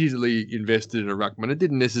Coast immediately invested in a ruckman. It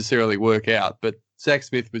didn't necessarily work out, but Zach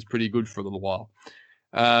Smith was pretty good for a little while.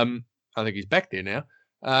 I think he's back there now.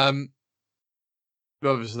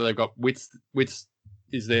 Obviously, they've got Witts. Witts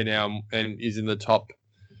is there now and is in the top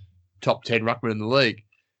 10 ruckman in the league.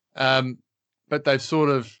 But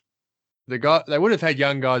they've they would have had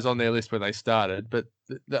young guys on their list when they started, but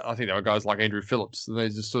I think there were guys like Andrew Phillips, and they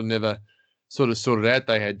just sort of never sort of sorted out.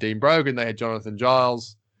 They had Dean Brogan, they had Jonathan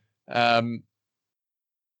Giles.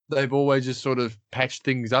 They've always just sort of patched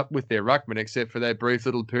things up with their ruckman, except for that brief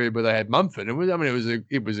little period where they had Mumford. It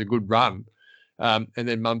was a good run, and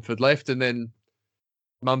then Mumford left, and then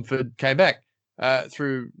Mumford came back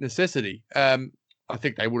through necessity. I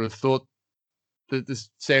think they would have thought that the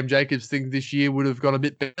Sam Jacobs thing this year would have gone a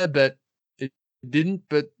bit better, but it didn't.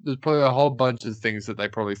 But there's probably a whole bunch of things that they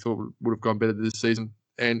probably thought would have gone better this season,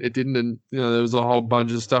 and it didn't. And there was a whole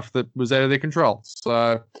bunch of stuff that was out of their control.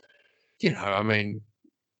 So,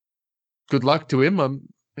 good luck to him.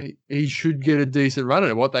 He should get a decent run at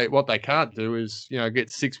it. What they can't do is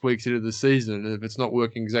get 6 weeks into the season, and if it's not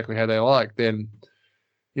working exactly how they like, then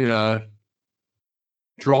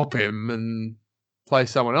drop him and play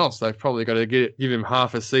someone else. They've probably got to give him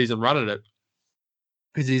half a season run at it,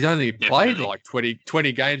 because he's only played like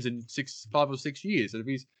 20 games in 5 or 6 years. And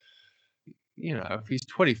if he's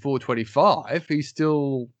 24, 25, he's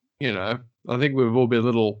still, I think we've all been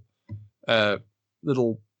a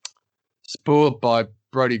little spoiled by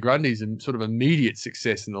Brodie Grundy's sort of immediate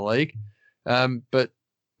success in the league. But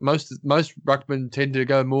most ruckmen tend to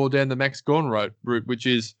go more down the Max Gawn route, which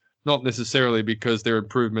is not necessarily because their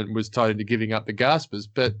improvement was tied into giving up the Gaspers,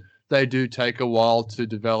 but they do take a while to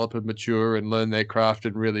develop and mature and learn their craft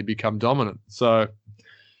and really become dominant. So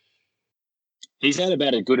he's had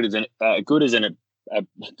about as good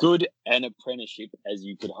an apprenticeship as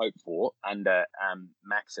you could hope for under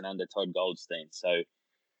Max and under Todd Goldstein. So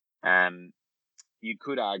you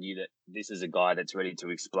could argue that this is a guy that's ready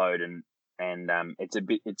to explode, and it's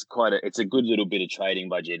a good little bit of trading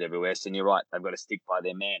by GWS. And you're right, they've got to stick by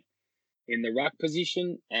their man. In the ruck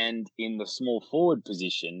position and in the small forward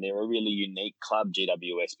position, they're a really unique club,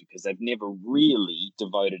 GWS, because they've never really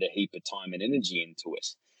devoted a heap of time and energy into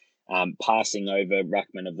it. Passing over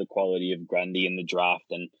ruckmen of the quality of Grundy in the draft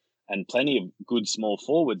and plenty of good small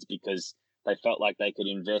forwards because they felt like they could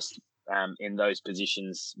invest in those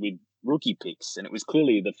positions with rookie picks. And it was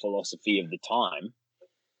clearly the philosophy of the time.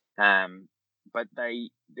 But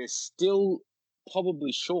they're still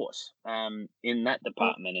probably short in that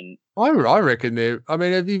department. And I reckon they're. I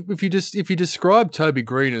mean, if you describe Toby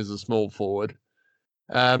Green as a small forward,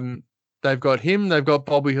 they've got him, they've got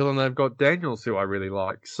Bobby Hill, and they've got Daniels, who I really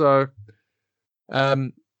like. So,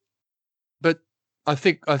 but I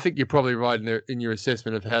think you're probably right in your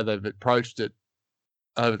assessment of how they've approached it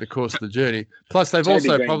over the course of the journey. Plus, they've Toby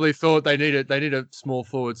also Green probably thought they need a small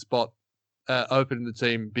forward spot open in the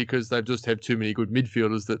team because they've just had too many good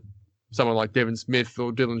midfielders that someone like Devon Smith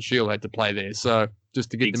or Dylan Shield had to play there. So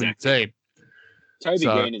just to get them in the team. Toby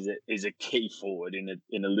Green is a key forward in a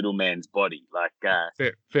little man's body. Like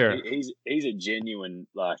fair. He's a genuine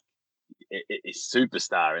a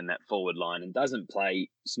superstar in that forward line and doesn't play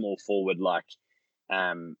small forward like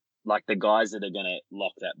the guys that are going to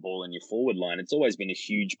lock that ball in your forward line. It's always been a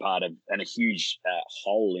huge part of and a huge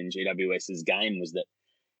hole in GWS's game was that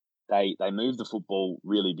they move the football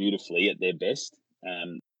really beautifully at their best.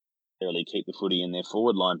 Really keep the footy in their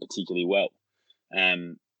forward line particularly well.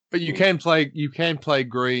 But you can play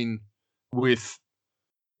Green with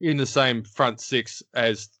in the same front six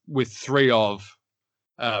as with three of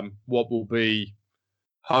what will be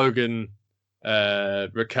Hogan,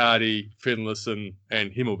 Riccardi, Finlayson,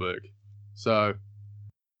 and Himmelberg. So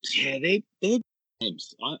yeah, they're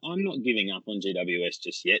games. I'm not giving up on GWS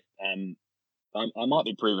just yet. I might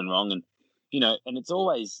be proven wrong, and and it's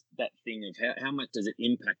always that thing of how much does it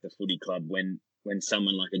impact the footy club when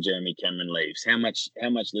someone like a Jeremy Cameron leaves? How much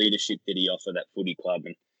leadership did he offer that footy club,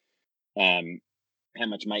 and how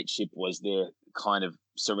much mateship was there kind of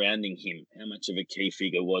surrounding him? How much of a key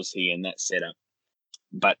figure was he in that setup?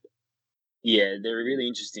 But yeah, they're a really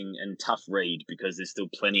interesting and tough read because there's still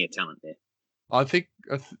plenty of talent there. I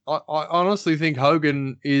honestly think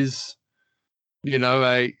Hogan is, he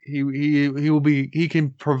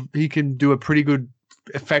can do a pretty good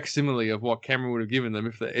facsimile of what Cameron would have given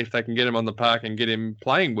them if they can get him on the park and get him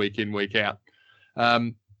playing week in, week out.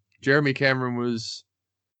 Jeremy Cameron was,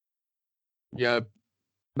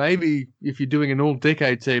 maybe if you're doing an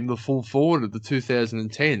all-decade team, the full forward of the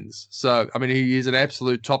 2010s. So, I mean, he is an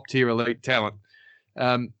absolute top-tier elite talent.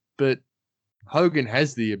 But Hogan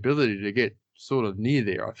has the ability to get sort of near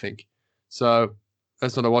there, I think. So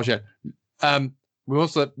that's not a washout. We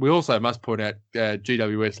also must point out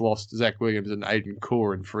GWS lost Zach Williams and Aidan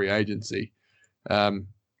Core in free agency, and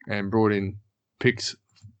brought in picks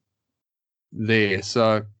there,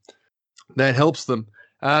 so that helps them.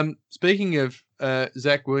 Speaking of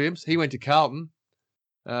Zach Williams, he went to Carlton.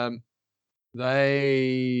 He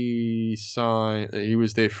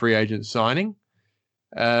was their free agent signing,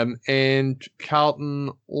 and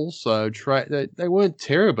Carlton also they weren't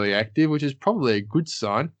terribly active, which is probably a good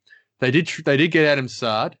sign. They did get Adam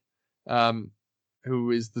Sard,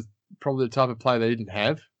 who is probably the type of player they didn't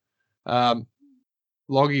have.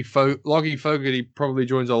 Loggy Fogarty probably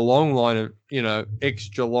joins a long line of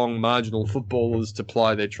extra long marginal footballers to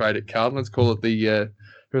ply their trade at Carlton. Let's call it who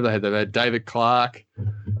they had. They had David Clark,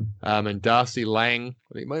 and Darcy Lang.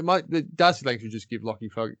 Darcy Lang should just give Lockie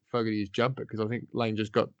Fogarty his jumper because I think Lang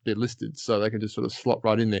just got delisted, so they can just sort of slot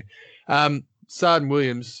right in there. Sard and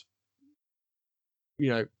Williams,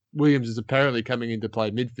 Williams is apparently coming in to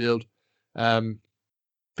play midfield.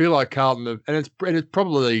 Feel like Carlton and it's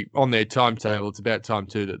probably on their timetable. It's about time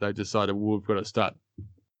too that they decided we've got to start,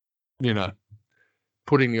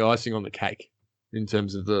 putting the icing on the cake in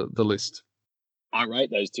terms of the list. I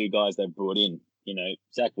rate those two guys they've brought in.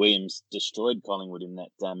 Zach Williams destroyed Collingwood in that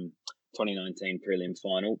 2019 prelim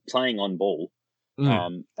final, playing on ball,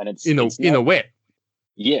 and it's in the wet.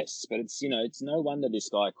 Yes, but it's no wonder this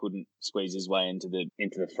guy couldn't squeeze his way into the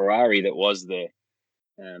Ferrari that was the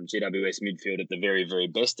GWS midfield at the very, very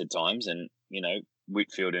best at times, and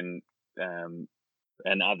Whitfield and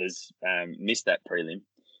others missed that prelim.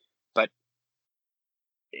 But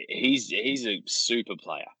he's a super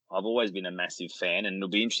player. I've always been a massive fan, and it'll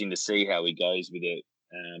be interesting to see how he goes with a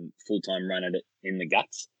full-time run at it in the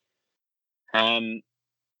guts. I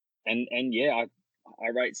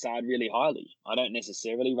rate Saad really highly. I don't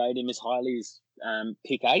necessarily rate him as highly as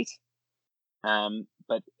pick 8.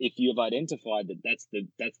 But if you've identified that that's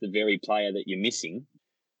the very player that you're missing,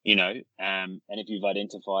 and if you've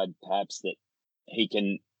identified perhaps that he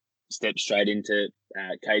can step straight into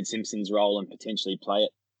Cade Simpson's role and potentially play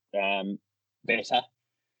it better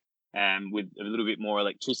with a little bit more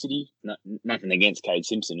electricity. Nothing against Cade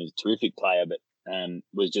Simpson, who's a terrific player, but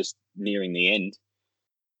was just nearing the end.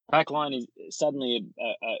 Backline is suddenly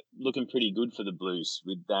looking pretty good for the Blues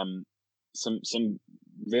with some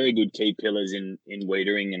very good key pillars in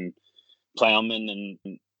Wiedering and Plowman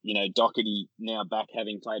and Doherty now back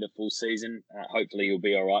having played a full season. Hopefully he'll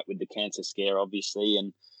be all right with the cancer scare, obviously,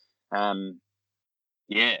 and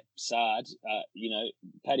Saad.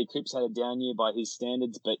 Paddy Cripps had a down year by his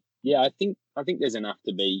standards, but I think there's enough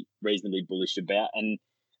to be reasonably bullish about. And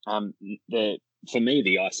for me,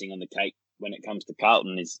 the icing on the cake when it comes to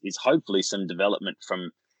Carlton is hopefully some development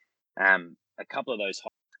from a couple of those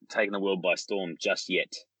taking the world by storm just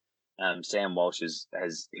yet. Sam Walsh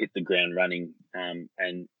has hit the ground running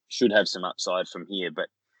and should have some upside from here. But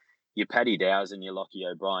your Paddy Dowers and your Lockie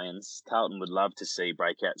O'Briens, Carlton would love to see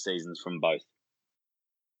breakout seasons from both.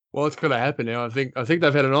 Well, it's going to happen now. I think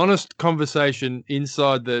they've had an honest conversation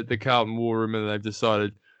inside the Carlton war room, and they've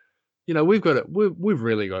decided, we've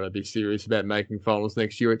really got to be serious about making finals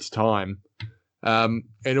next year. It's time. And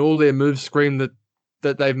all their moves scream that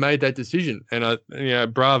they've made that decision,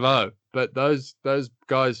 and bravo. But those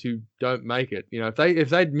guys who don't make it, if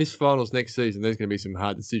they'd miss finals next season, there's going to be some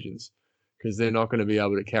hard decisions because they're not going to be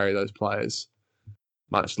able to carry those players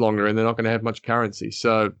much longer, and they're not going to have much currency.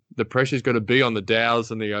 So the pressure's got to be on the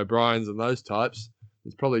Dowers and the O'Briens and those types.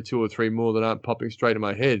 There's probably 2 or 3 more that aren't popping straight in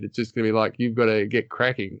my head. It's just going to be like, you've got to get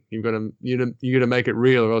cracking. You've got to make it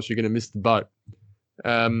real, or else you're going to miss the boat.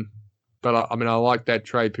 But I like that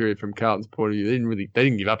trade period from Carlton's point of view. They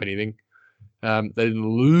didn't give up anything. They didn't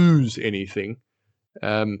lose anything.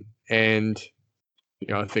 And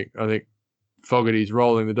I think Fogarty's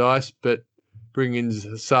rolling the dice, but bringing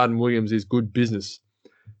in Saad and Williams is good business.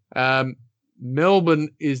 Melbourne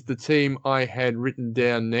is the team I had written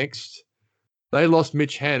down next. They lost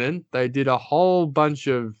Mitch Hannon. They did a whole bunch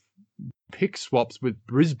of pick swaps with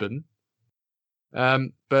Brisbane.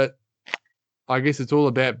 But I guess it's all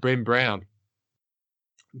about Ben Brown.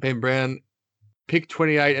 Ben Brown, pick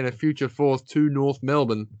 28 and a future 4th to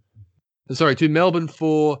Melbourne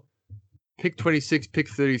for pick 26, pick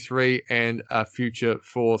 33, and a future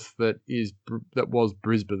 4th that was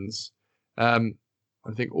Brisbane's.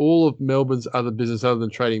 I think all of Melbourne's other business, other than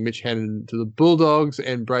trading Mitch Hannon to the Bulldogs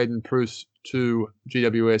and Braden Preuss to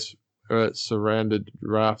GWS, surrounded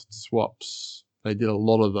draft swaps. They did a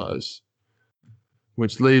lot of those,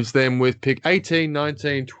 which leaves them with pick 18,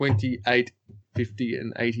 19, 28, 50,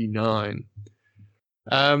 and 89.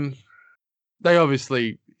 They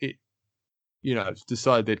obviously,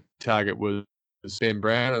 decided their target was Ben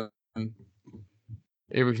Brown, and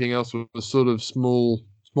everything else was sort of small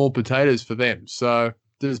potatoes for them. So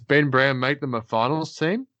does Ben Brown make them a finals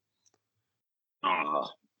team?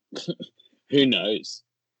 Who knows?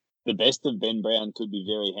 The best of Ben Brown could be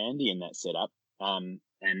very handy in that setup. And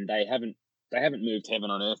they haven't moved heaven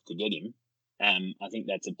on earth to get him. I think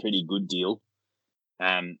that's a pretty good deal.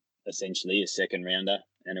 Essentially a second rounder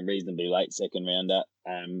and a reasonably late second rounder.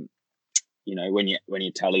 When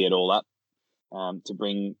you tally it all up, to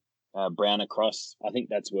bring Brown across, I think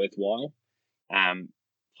that's worthwhile.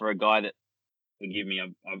 For a guy that, forgive me, I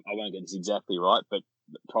won't get this exactly right, but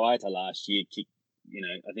prior to last year, kicked,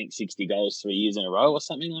 I think 60 goals 3 years in a row or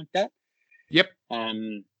something like that. Yep.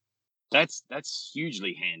 That's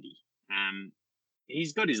hugely handy.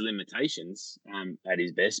 He's got his limitations at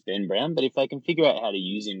his best, Ben Brown, but if they can figure out how to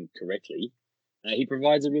use him correctly, he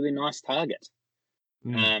provides a really nice target.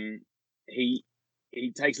 He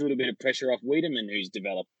takes a little bit of pressure off Wiedemann, who's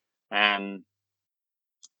developed. I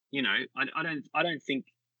don't think.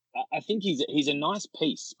 I think he's a nice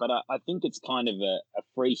piece, but I think it's kind of a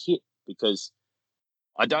free hit because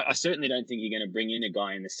I certainly don't think you're going to bring in a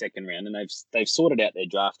guy in the second round, and they've sorted out their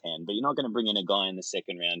draft hand, but you're not going to bring in a guy in the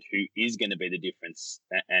second round who is going to be the difference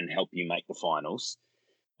and help you make the finals.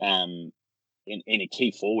 In a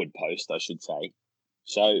key forward post, I should say.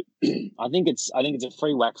 So I think it's a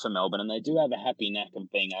free whack for Melbourne, and they do have a happy knack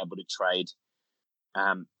of being able to trade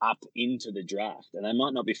up into the draft. And they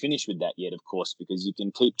might not be finished with that yet, of course, because you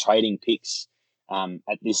can keep trading picks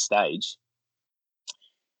at this stage.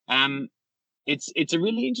 It's a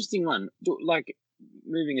really interesting one. Like,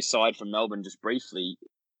 moving aside from Melbourne just briefly,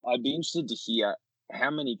 I'd be interested to hear how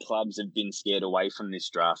many clubs have been scared away from this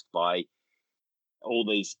draft by all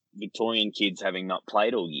these Victorian kids having not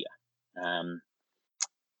played all year.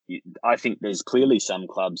 I think there's clearly some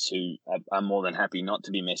clubs who are more than happy not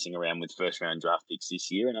to be messing around with first-round draft picks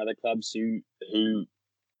this year, and other clubs who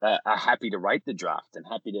are happy to rate the draft and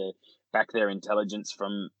happy to back their intelligence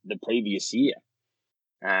from the previous year.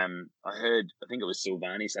 I think it was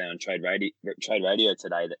Silvani say on Trade Radio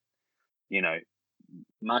today that, you know,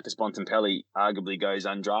 Marcus Bontempelli arguably goes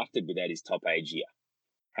undrafted without his top age year.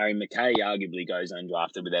 Harry McKay arguably goes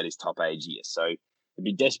undrafted without his top age year. So it'd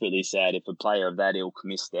be desperately sad if a player of that ilk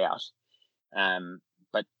missed out.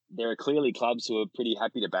 But there are clearly clubs who are pretty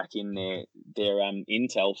happy to back in their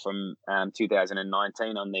intel from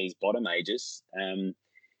 2019 on these bottom ages. And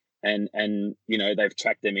you know, they've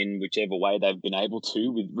tracked them in whichever way they've been able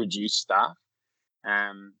to with reduced staff.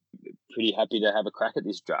 Pretty happy to have a crack at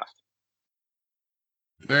this draft.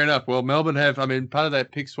 Fair enough. Well, Melbourne have, I mean, part of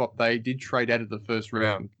that pick swap, they did trade out of the first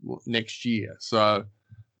round next year. So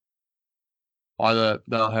either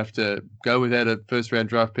they'll have to go without a first round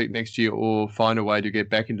draft pick next year or find a way to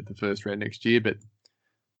get back into the first round next year. But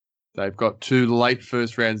they've got 2 late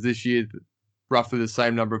first rounds this year, roughly the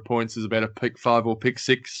same number of points as about a pick 5 or pick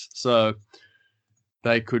 6. So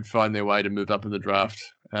they could find their way to move up in the draft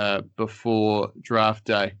before draft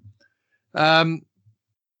day. The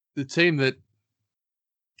team that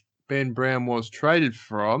Ben Brown was traded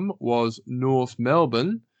from was North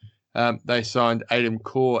Melbourne. They signed Adam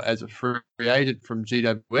Corr as a free agent from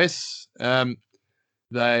GWS.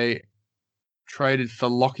 They traded for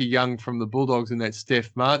Lockie Young from the Bulldogs in that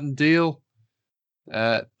Steph Martin deal.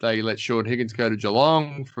 They let Sean Higgins go to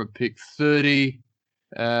Geelong for pick 30.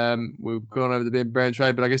 We've gone over the Ben Brown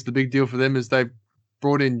trade, but I guess the big deal for them is they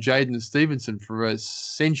brought in Jaden Stevenson for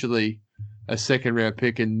essentially a second-round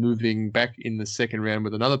pick and moving back in the second round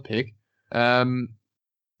with another pick.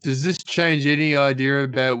 Does this change any idea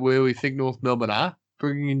about where we think North Melbourne are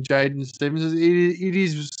bringing in Jaden Stevenson? It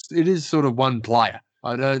is sort of one player.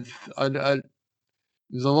 There's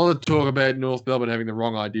a lot of talk about North Melbourne having the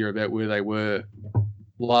wrong idea about where they were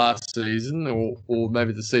last season or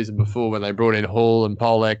maybe the season before when they brought in Hall and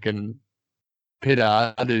Polak and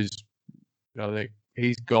Pittard, who's, I think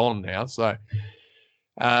he's gone now. So,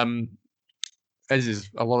 as is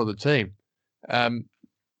a lot of the team.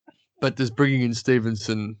 But does bringing in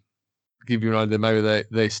Stevenson give you an idea? Maybe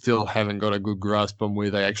they still haven't got a good grasp on where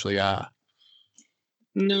they actually are.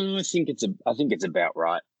 No, I think it's about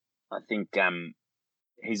right. I think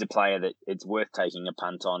he's a player that it's worth taking a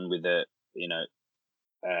punt on with a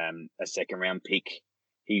second round pick.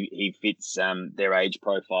 He fits their age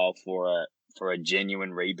profile for a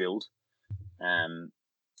genuine rebuild. I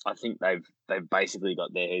think they've basically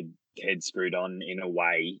got their head screwed on in a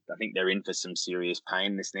way. I think they're in for some serious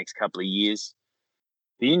pain this next couple of years.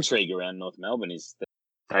 The intrigue around North Melbourne is that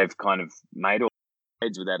they've kind of made all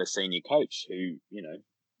heads without a senior coach who, you know,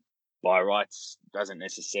 by rights doesn't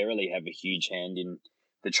necessarily have a huge hand in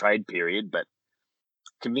the trade period, but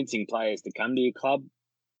convincing players to come to your club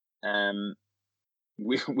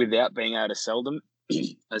without being able to sell them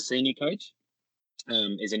a senior coach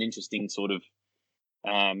is an interesting sort of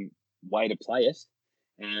way to play it.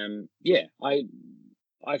 I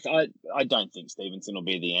don't think Stevenson will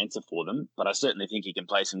be the answer for them, but I certainly think he can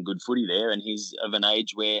play some good footy there, and he's of an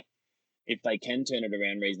age where if they can turn it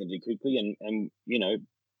around reasonably quickly, and you know,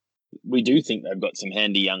 we do think they've got some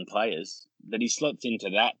handy young players, that he slots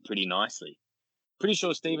into that pretty nicely. Pretty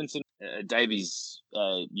sure Stevenson, Davies,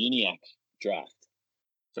 Uniac draft.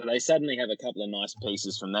 So they suddenly have a couple of nice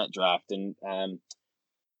pieces from that draft, and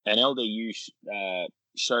LDU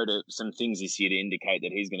showed some things this year to indicate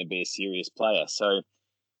that he's going to be a serious player. So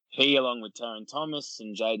he, along with Taron Thomas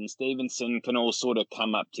and Jaden Stevenson, can all sort of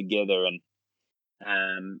come up together and,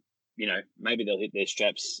 you know, maybe they'll hit their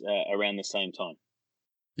straps around the same time.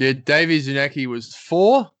 Yeah, Davies Unaki was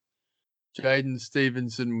 4. Jaden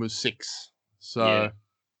Stevenson was 6. So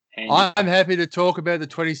yeah. I'm happy to talk about the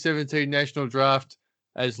 2017 National Draft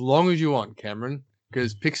as long as you want, Cameron,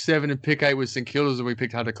 because pick 7 and pick 8 was St Kilda's and we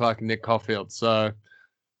picked Hunter Clark and Nick Caulfield. So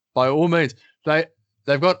by all means,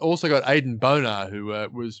 they've also got Aidan Bonar, who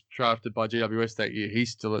was drafted by GWS that year.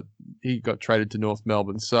 He got traded to North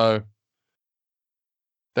Melbourne. So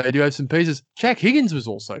they do have some pieces. Jack Higgins was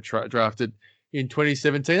also drafted in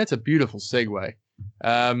 2017. That's a beautiful segue.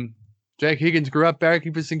 Jack Higgins grew up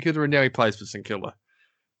barracking for St Kilda and now he plays for St Kilda.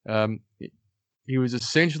 he was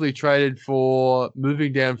essentially traded for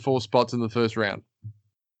moving down 4 spots in the first round.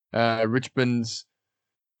 Richmond's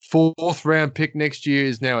 4th round pick next year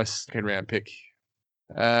is now a 2nd round pick.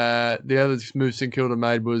 The other move St Kilda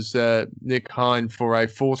made was Nick Hine for a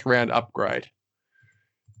 4th round upgrade.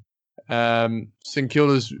 St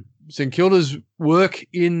Kilda's work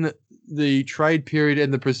in the trade period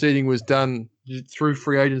and the proceeding was done through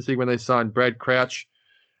free agency when they signed Brad Crouch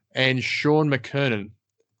and Sean McKernan.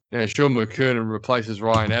 Now, Sean McKernan replaces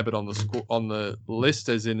Ryan Abbott on the list,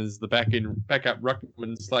 as the backup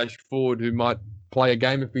ruckman / forward who might play a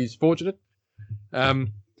game if he's fortunate.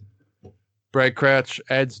 Brad Crouch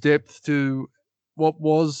adds depth to what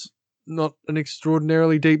was not an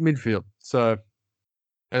extraordinarily deep midfield. So,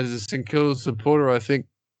 as a St Kilda supporter, I think,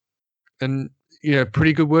 and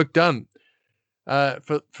pretty good work done.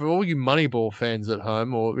 For all you Moneyball fans at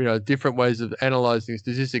home, or different ways of analysing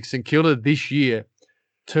statistics, St Kilda this year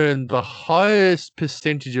turned the highest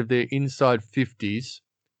percentage of their inside 50s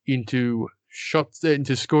into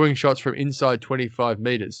scoring shots from inside 25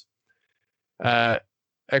 metres.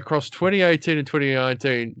 Across 2018 and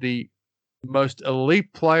 2019, the most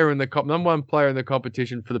elite player in the number one player in the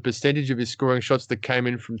competition for the percentage of his scoring shots that came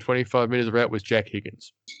in from 25 metres or out was Jack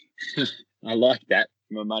Higgins. I like that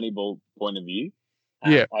from a Moneyball point of view.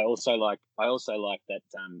 Yeah. I also like that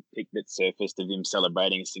pic that surfaced of him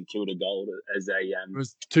celebrating a St Kilda goal as a. It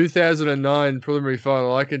was 2009 preliminary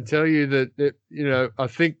final. I can tell you that I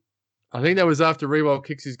think that was after Rewald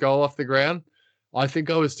kicks his goal off the ground. I think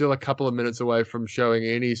I was still a couple of minutes away from showing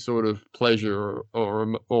any sort of pleasure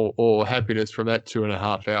or happiness from that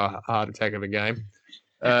 2.5 hour heart attack of a game.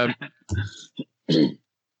 I'm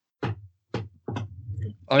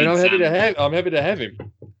happy to have him.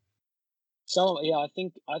 So yeah, I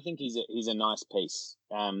think he's a nice piece.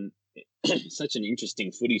 Such an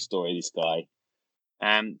interesting footy story, this guy.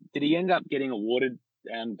 Did he end up getting awarded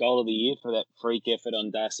goal of the year for that freak effort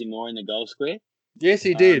on Darcy Moore in the goal square? Yes,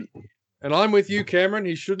 he did. And I'm with you, Cameron.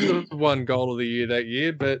 He shouldn't have won goal of the year that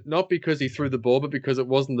year, but not because he threw the ball, but because it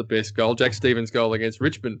wasn't the best goal. Jack Stevens' goal against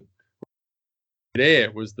Richmond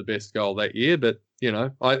was the best goal that year, but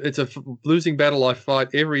it's a losing battle I fight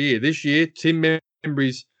every year. This year, Tim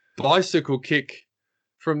Membry's bicycle kick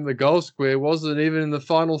from the goal square wasn't even in the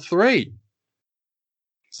final 3.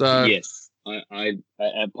 So yes, I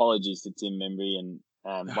apologies to Tim Membry, and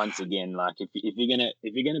once again, like if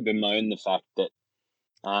you're gonna bemoan the fact that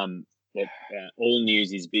all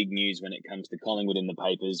news is big news when it comes to Collingwood in the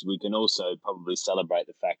papers, we can also probably celebrate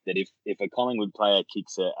the fact that if a Collingwood player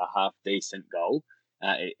kicks a half decent goal,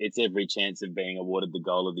 it's every chance of being awarded the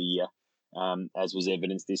goal of the year, as was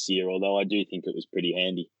evidenced this year. Although I do think it was pretty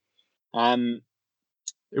handy.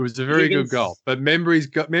 It was a very good goal, but Membry's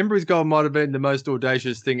goal might have been the most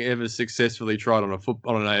audacious thing ever successfully tried on an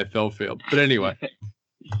AFL field. But anyway,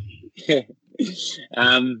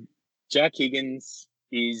 Jack Higgins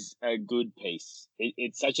is a good piece.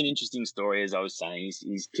 It's such an interesting story, as I was saying.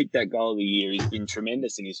 He's kicked that goal of the year. He's been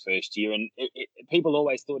tremendous in his first year, and people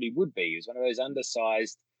always thought he would be. He was one of those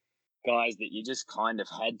undersized guys that you just kind of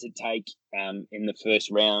had to take in the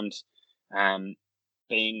first round,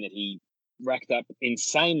 being that he racked up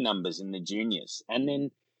insane numbers in the juniors and then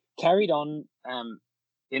carried on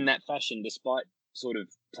in that fashion despite sort of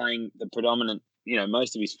playing the predominant,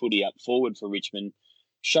 most of his footy up forward for Richmond.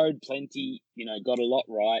 Showed plenty, got a lot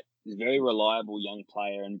right. He's a very reliable young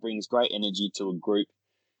player and brings great energy to a group.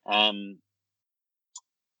 And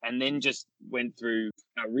then just went through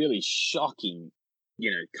a really shocking,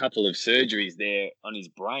 couple of surgeries there on his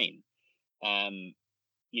brain. And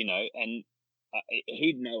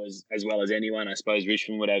he'd know as well as anyone. I suppose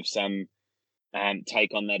Richmond would have some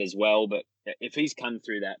take on that as well. But if he's come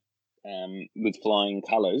through that with flying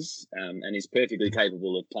colours and is perfectly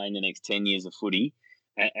capable of playing the next 10 years of footy,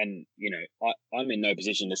 and I'm in no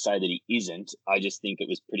position to say that he isn't. I just think it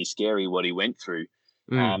was pretty scary what he went through.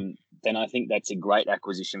 Then I think that's a great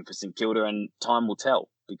acquisition for St Kilda, and time will tell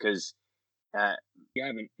because you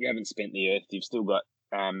haven't spent the earth. You've still got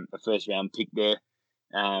a first round pick there.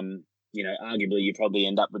 Arguably you probably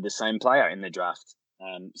end up with the same player in the draft.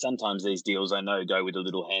 Sometimes these deals I know go with a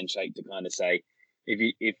little handshake to kind of say,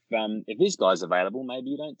 if this guy's available, maybe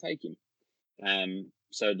you don't take him.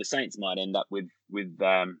 So the Saints might end up with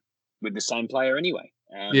the same player anyway.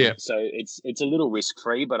 So it's a little risk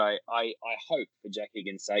free, but I hope for Jack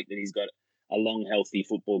Higgins' sake that he's got a long, healthy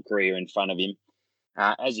football career in front of him.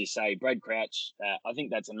 As you say, Brad Crouch, I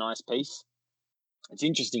think that's a nice piece. It's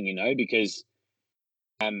interesting, because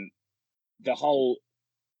the whole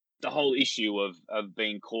issue of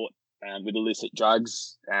being caught with illicit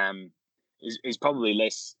drugs is probably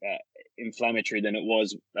less inflammatory than it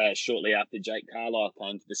was shortly after Jake Carlisle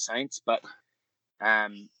came to the Saints. But I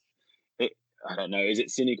don't know. Is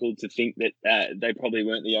it cynical to think that they probably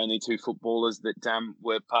weren't the only two footballers that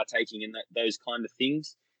were partaking in those kind of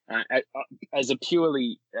things? As a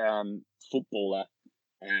purely football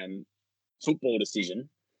decision,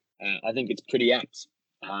 I think it's pretty apt.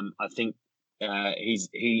 I think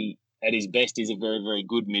he at his best is a very, very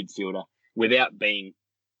good midfielder without being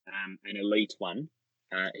an elite one.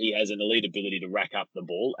 He has an elite ability to rack up the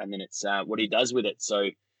ball, and then it's what he does with it. So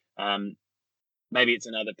maybe it's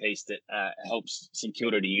another piece that helps St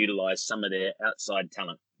Kilda to utilise some of their outside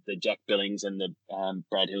talent, the Jack Billings and the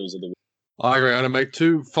Brad Hills of the world. I agree. I'm going to make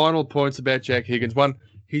two final points about Jack Higgins. One,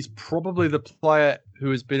 he's probably the player who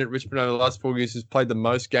has been at Richmond over the last 4 years who's played the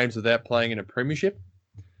most games without playing in a premiership.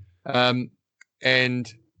 And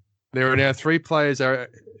there are now three players at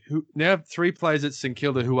St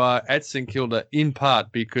Kilda who are at St Kilda in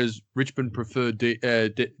part because Richmond preferred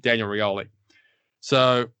Daniel Rioli.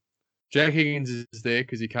 So Jack Higgins is there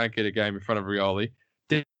because he can't get a game in front of Rioli.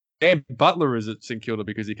 Dan Butler is at St Kilda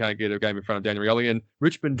because he can't get a game in front of Daniel Rioli. And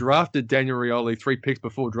Richmond drafted Daniel Rioli 3 picks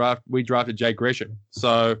before draft. We drafted Jay Gresham.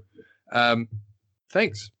 So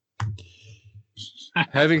thanks.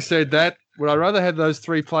 Having said that, would I rather have those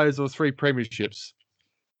 3 players or 3 premierships?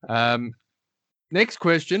 Next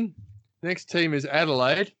question. Next team is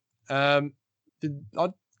Adelaide. Did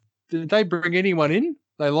they bring anyone in?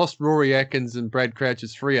 They lost Rory Atkins and Brad Crouch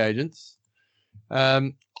as free agents.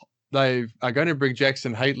 They are going to bring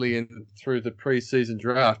Jackson Hately in through the pre-season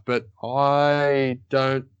draft, but I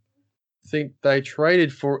don't think they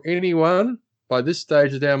traded for anyone. By this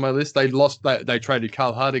stage down my list, they traded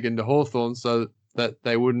Carl Hartigan to Hawthorn so that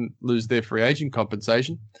they wouldn't lose their free agent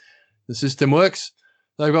compensation. The system works.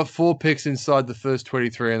 They've got 4 picks inside the first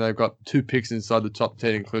 23, and they've got 2 picks inside the top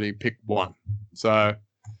 10, including pick 1. So I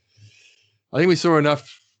think we saw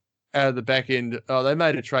enough out of the back end. Oh, they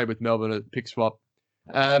made a trade with Melbourne at pick swap.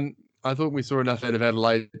 I thought we saw enough out of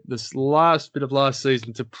Adelaide this last bit of last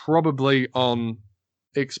season to probably on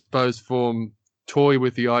exposed form toy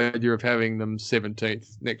with the idea of having them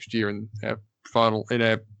 17th next year in our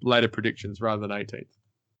later predictions rather than 18th.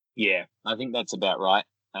 Yeah, I think that's about right.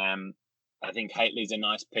 I think Hately's a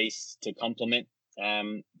nice piece to complement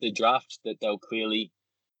the draft that they'll clearly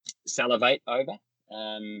salivate over.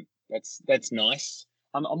 That's nice.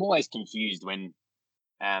 I'm always confused when,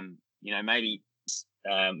 maybe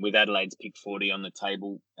with Adelaide's pick 40 on the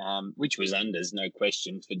table, which was unders, no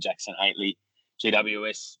question, for Jackson Hately,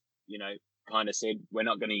 GWS, kind of said, we're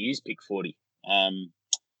not going to use pick 40 and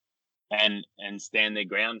stand their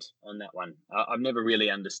ground on that one. I've never really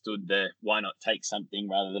understood the why not take something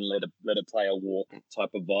rather than let a player walk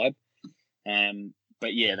type of vibe.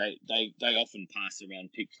 But yeah, they often pass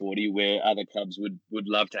around pick 40 where other clubs would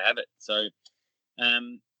love to have it. So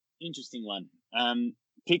interesting one.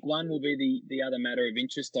 Pick 1 will be the other matter of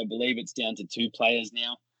interest. I believe it's down to 2 players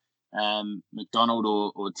now,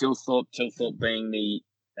 McDonald or Tilthorpe. Tilthorpe being the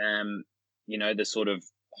the sort of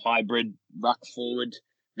hybrid ruck forward,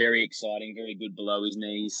 very exciting, very good below his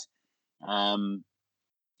knees.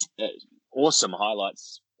 Awesome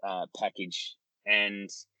highlights package, and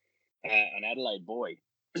an Adelaide boy,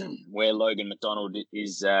 where Logan McDonald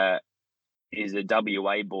is a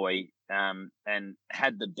WA boy, and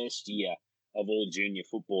had the best year of all junior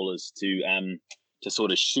footballers to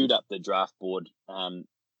sort of shoot up the draft board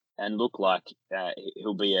and look like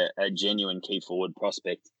he'll be a genuine key forward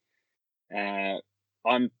prospect.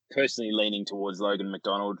 I'm personally leaning towards Logan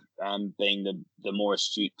McDonald being the more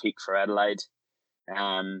astute pick for Adelaide.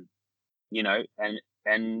 And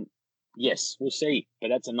yes, we'll see. But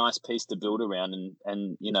that's a nice piece to build around,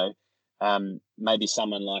 and maybe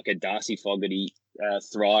someone like a Darcy Fogarty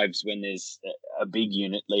thrives when there's a big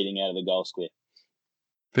unit leading out of the goal square.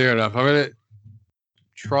 Fair enough. I'm going to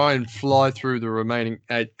try and fly through the remaining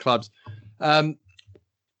 8 clubs.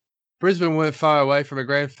 Brisbane weren't far away from a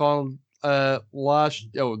grand final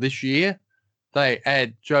this year. They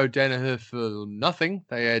add Joe Danaher for nothing.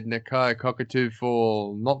 They add Nakai Cockatoo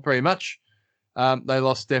for not very much. They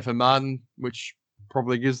lost Stefan Martin, which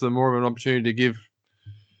probably gives them more of an opportunity to give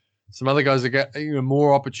some other guys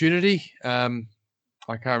more opportunity.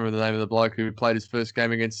 I can't remember the name of the bloke who played his first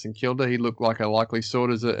game against St Kilda. He looked like a likely sort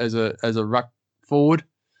as a ruck forward.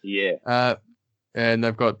 Yeah. And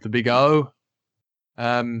they've got the big O.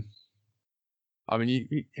 How can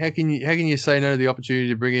you say no to the opportunity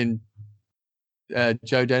to bring in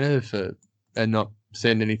Joe Danaher and not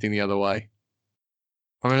send anything the other way?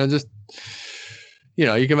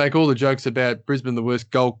 You can make all the jokes about Brisbane, the worst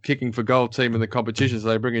goal kicking for goal team in the competition, so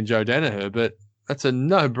they bring in Joe Danaher, but that's a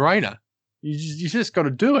no-brainer. You just got to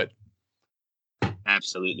do it.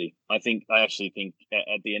 absolutely. I actually think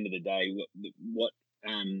at the end of the day, what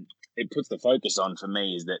it puts the focus on for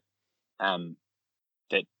me is that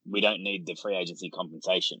that we don't need the free agency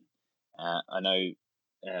compensation. I know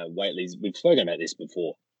we've spoken about this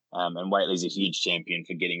before, and Waitley's a huge champion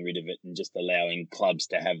for getting rid of it and just allowing clubs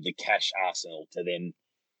to have the cash arsenal to then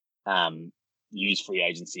use free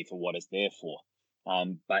agency for what it's there for.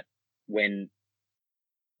 But when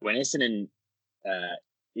Essendon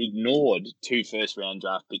ignored 2 first-round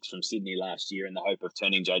draft picks from Sydney last year in the hope of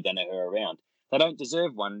turning Joe Daniher around, they don't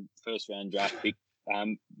deserve 1 first-round draft pick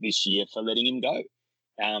this year for letting him go.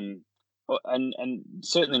 And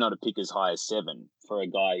certainly not a pick as high as 7 for a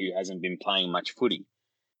guy who hasn't been playing much footy.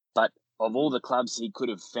 But of all the clubs he could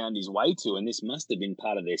have found his way to, and this must have been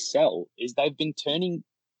part of their sell, is they've been turning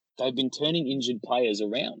injured players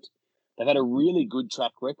around. They've had a really good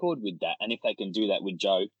track record with that, and if they can do that with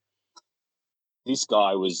Joe, this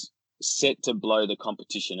guy was set to blow the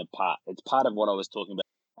competition apart. It's part of what I was talking about,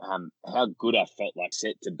 how good I felt like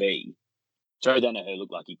set to be. Joe Daniher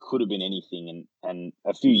looked like he could have been anything, and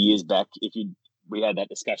a few years back, we had that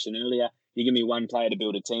discussion earlier, you give me one player to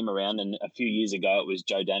build a team around, and a few years ago it was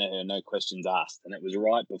Joe Daniher, no questions asked, and it was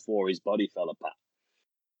right before his body fell apart.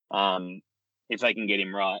 If they can get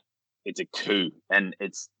him right, it's a coup, and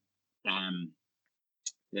it's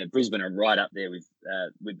Brisbane are right up there with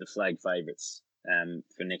the flag favourites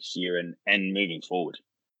for next year and moving forward.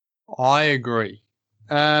 I agree.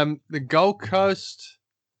 The Gold Coast,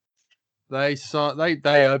 they fired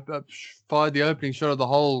the opening shot of the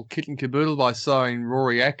whole kit and caboodle by signing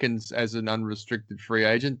Rory Atkins as an unrestricted free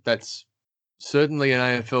agent. That's certainly an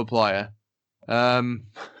AFL player. I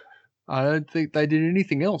don't think they did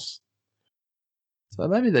anything else. So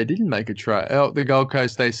maybe they didn't make a trade. Oh, the Gold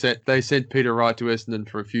Coast, they sent Peter Wright to Essendon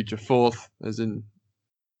for a future 4th, as in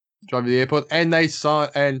driving to the airport, and they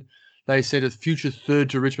sent a future 3rd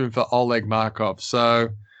to Richmond for Oleg Markov.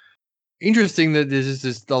 So interesting that there's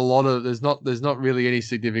just there's not really any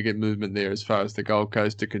significant movement there as far as the Gold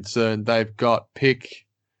Coast are concerned. They've got pick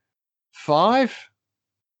 5,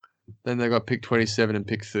 then they've got pick 27 and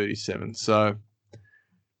pick 37. So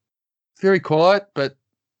very quiet, but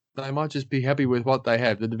they might just be happy with what they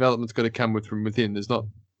have. The development's got to come from within. There's not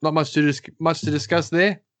much to discuss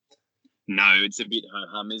there. No, it's a bit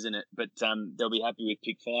ho-hum, isn't it? But they'll be happy with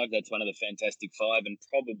pick 5. That's one of the fantastic 5, and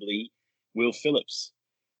probably Will Phillips.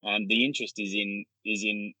 The interest is in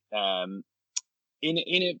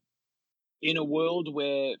a world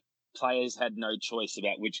where players had no choice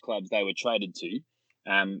about which clubs they were traded to,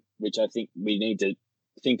 which I think we need to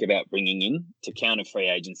think about bringing in to counter free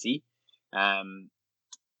agency.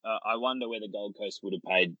 I wonder whether Gold Coast would have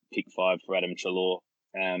paid pick 5 for Adam Treloar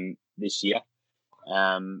this year.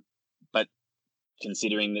 But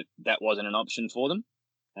considering that wasn't an option for them,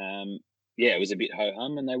 it was a bit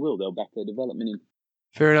ho-hum, and they'll back their development in.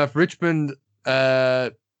 Fair enough. Richmond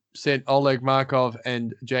sent Oleg Markov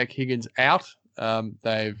and Jack Higgins out.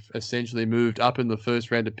 They've essentially moved up in the first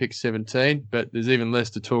round to pick 17, but there's even less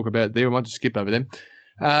to talk about there. We might just skip over them.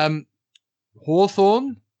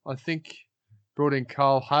 Hawthorn, I think, brought in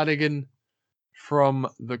Carl Hartigan from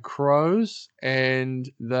the Crows, and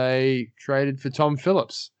they traded for Tom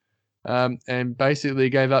Phillips, and basically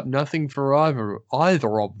gave up nothing for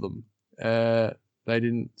either of them. They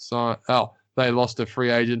didn't sign. Oh, they lost a free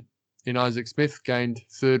agent in Isaac Smith, gained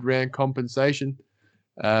 3rd round compensation.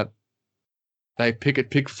 They pick at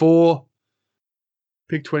pick 4,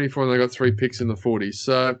 pick 24, and they got 3 picks in the 40s.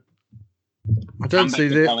 So I don't see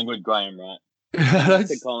that. Collingwood, Graham, right? Back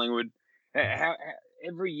to Collingwood. How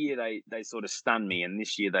every year they sort of stun me, and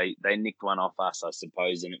this year they nicked one off us, I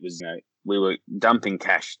suppose, and it was we were dumping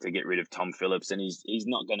cash to get rid of Tom Phillips, and he's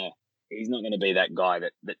not gonna be that guy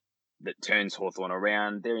that turns Hawthorn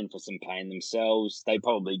around. They're in for some pain themselves. They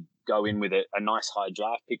probably go in with a nice high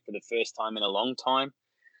draft pick for the first time in a long time.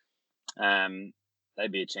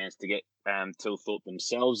 They'd be a chance to get Tilthorpe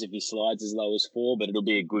themselves if he slides as low as 4, but it'll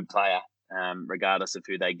be a good player regardless of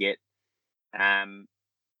who they get.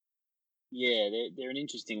 They're an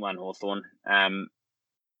interesting one, Hawthorn. And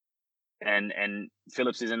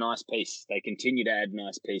Phillips is a nice piece. They continue to add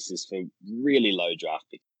nice pieces for really low draft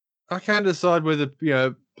picks. I can't decide whether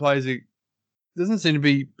players. Doesn't seem to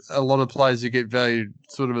be a lot of players who get valued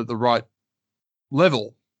sort of at the right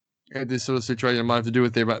level at this sort of situation. It might have to do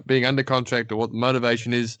with their being under contract or what the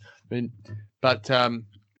motivation is. But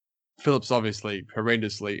Phillips obviously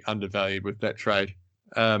horrendously undervalued with that trade.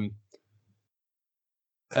 A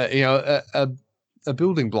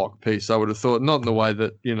building block piece, I would have thought, not in the way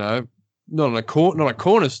that not a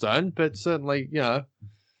cornerstone, but certainly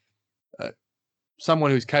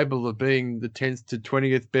someone who's capable of being the 10th to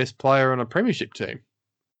 20th best player on a premiership team.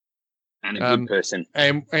 And a good person.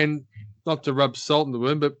 And not to rub salt in the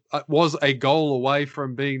wound, but was a goal away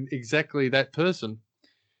from being exactly that person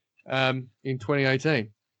in 2018.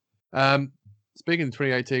 Speaking of the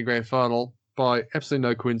 2018 grand final, by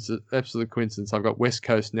absolute coincidence, I've got West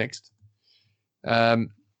Coast next. Did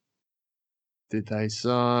they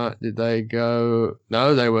go?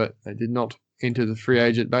 No, they did not enter the free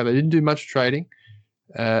agent back. They didn't do much trading.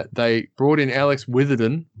 They brought in Alex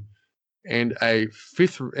Witherden and a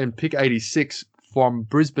fifth and pick 86 from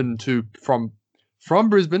Brisbane from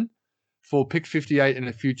Brisbane for pick 58 and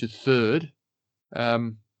a future third.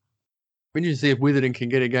 When you see if Witherden can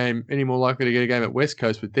get a game, any more likely to get a game at West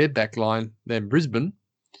Coast with their back line than Brisbane.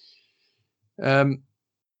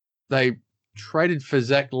 They traded for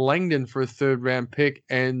Zach Langdon for a third round pick,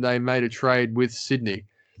 and they made a trade with Sydney.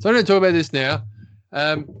 So I'm going to talk about this now.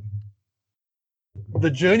 The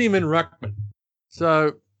journeyman ruckman.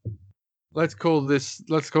 So let's call this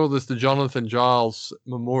the Jonathan Giles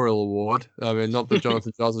Memorial Award. I mean, not that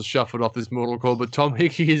Jonathan Giles has shuffled off this mortal call, but Tom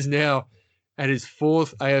Hickey is now at his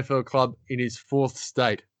fourth AFL club in his fourth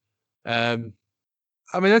state. I mean,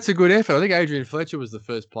 that's a good effort. I think Adrian Fletcher was the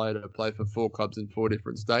first player to play for 4 clubs in 4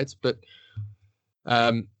 different states, but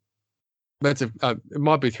it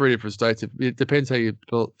might be 3 different states. It depends how you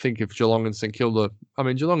think of Geelong and St Kilda. I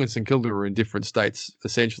mean, Geelong and St Kilda were in different states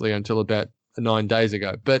essentially until about 9 days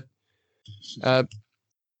ago. But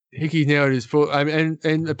Hickey now at his fourth,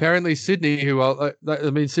 and apparently Sydney,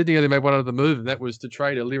 Sydney only made one other move, and that was to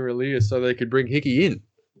trade Aliir so they could bring Hickey in.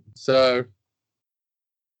 So,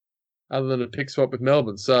 other than a pick swap with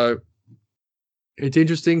Melbourne, so it's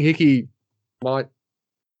interesting. Hickey might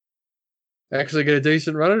actually get a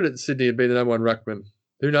decent run at it. Sydney and be the number one ruckman.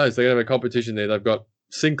 Who knows? They're going to have a competition there. They've got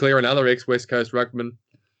Sinclair, another ex-West Coast ruckman.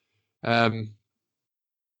 As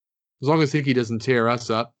long as Hickey doesn't tear us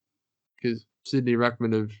up, because Sydney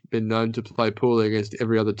ruckmen have been known to play poorly against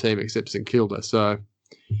every other team except St Kilda. So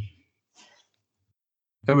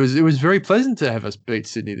it was very pleasant to have us beat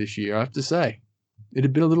Sydney this year, I have to say. It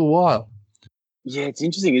had been a little while. Yeah, it's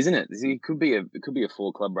interesting, isn't it? It could be a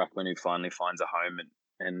 4-club ruckman who finally finds a home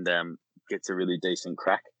and gets a really decent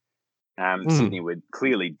crack. Sydney were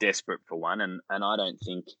clearly desperate for one, and I don't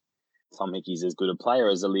think Tom Hickey's as good a player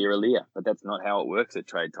as Aliir, but that's not how it works at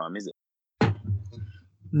trade time, is it?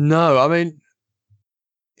 No, I mean,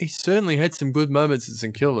 he certainly had some good moments at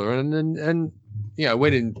St Kilda, and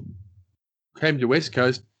came to West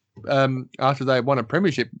Coast after they won a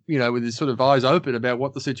premiership, with his sort of eyes open about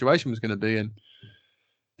what the situation was going to be, and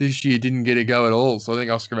this year didn't get a go at all. So I think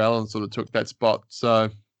Oscar Allen sort of took that spot. So,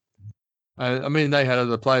 I mean, they had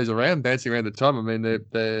other players bouncing around the time. I mean,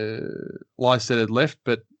 the Lycett had left,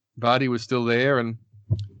 but Vardy was still there, and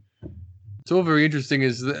it's all very interesting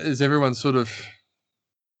as everyone sort of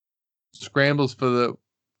scrambles for the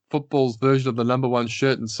football's version of the number one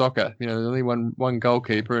shirt in soccer. There's only one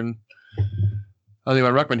goalkeeper and only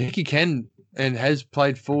one ruckman. Hickey can and has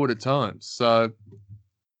played forward at times, so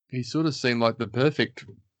he sort of seemed like the perfect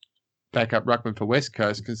backup ruckman for West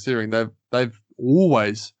Coast, considering they've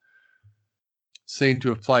always seemed to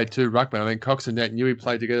have played 2 ruckmen. I mean, Cox and Nat Newey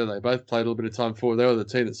played together. They both played a little bit of time forward. They were the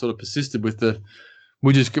team that sort of persisted with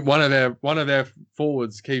we just one of our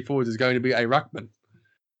key forwards is going to be a ruckman.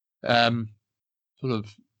 Sort of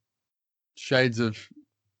shades of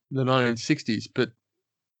the 1960s, but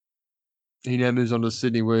he now moves on to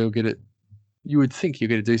Sydney where he'll get it. You would think he'll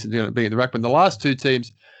get a decent deal at being the ruckman. The last 2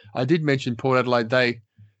 teams, I did mention Port Adelaide. They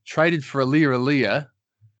traded for Aliir.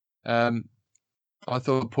 I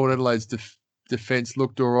thought Port Adelaide's defence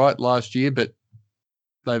looked all right last year, but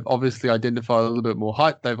they've obviously identified a little bit more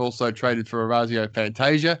height. They've also traded for Orazio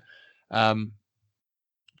Fantasia.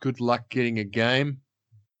 Good luck getting a game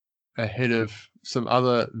ahead of some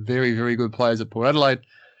other very, very good players at Port Adelaide.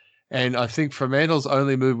 And I think Fremantle's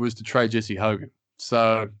only move was to trade Jesse Hogan.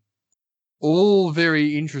 So all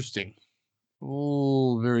very interesting.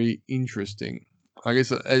 All very interesting. I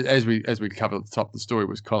guess as we covered at the top of the story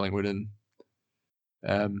was Collingwood, and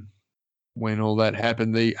when all that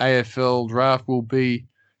happened, the AFL draft will be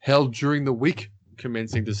held during the week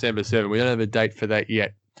commencing December 7. We don't have a date for that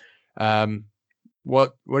yet.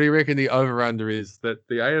 What do you reckon the over-under is? That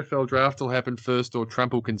the AFL draft will happen first or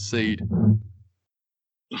Trump will concede?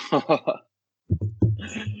 Well,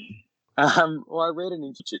 I read an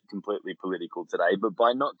interview completely political today, but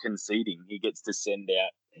by not conceding, he gets to send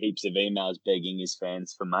out heaps of emails begging his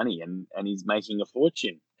fans for money, and he's making a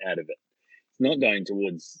fortune out of it. It's not going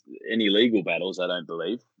towards any legal battles, I don't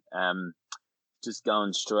believe. Just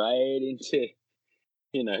going straight into,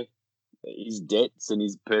 his debts and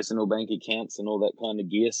his personal bank accounts and all that kind of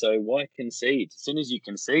gear. So why concede? As soon as you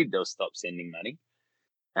concede, they'll stop sending money.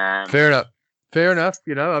 Fair enough. Fair enough.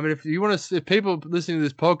 You know, I mean, if you want to, if people listening to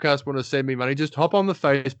this podcast want to send me money, just hop on the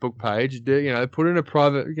Facebook page. You know, put in a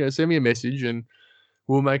private. You know, send me a message, and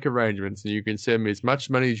we'll make arrangements, and you can send me as much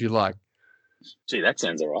money as you like. Gee, that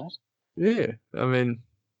sounds all right. Yeah, I mean,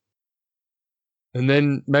 and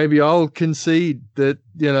then maybe I'll concede that,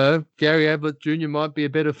 you know, Gary Ablett Jr. might be a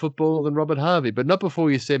better footballer than Robert Harvey, but not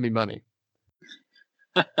before you send me money.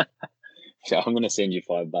 So I'm going to send you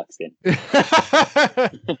 $5 then.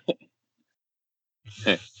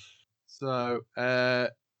 So,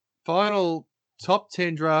 final top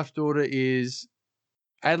 10 draft order is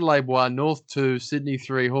Adelaide 1, North 2, Sydney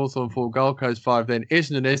 3, Hawthorn 4, Gold Coast 5, then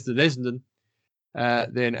Essendon,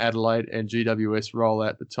 then Adelaide and GWS roll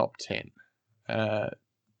out the top 10.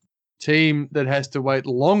 Team that has to wait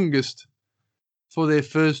longest for their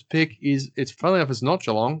first pick it's funny enough, it's not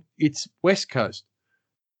Geelong, it's West Coast,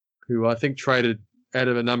 who I think traded out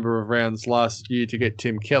of a number of rounds last year to get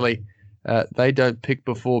Tim Kelly. They don't pick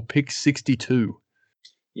before pick 62.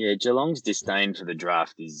 Yeah, Geelong's disdain for the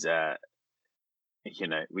draft is, you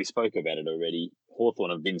know, we spoke about it already.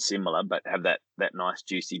 Hawthorn have been similar, but have that nice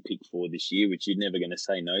juicy pick for this year, which you're never going to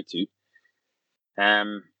say no to.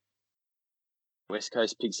 West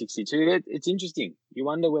Coast pick 62. It's interesting. You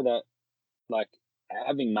wonder whether, like,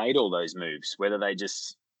 having made all those moves, whether they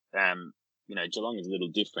just, you know, Geelong is a little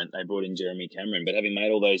different. They brought in Jeremy Cameron, but having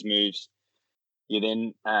made all those moves, you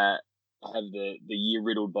then have the year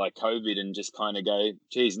riddled by COVID and just kind of go,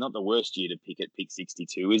 geez, not the worst year to pick at pick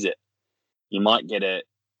 62, is it? You might get a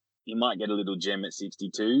little gem at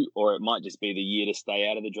 62, or it might just be the year to stay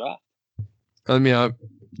out of the draft. I mean,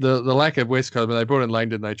 the lack of West Coast, when they brought in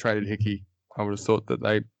Langdon, they traded Hickey. I would have thought that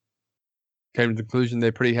they came to the conclusion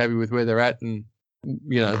they're pretty happy with where they're at, and,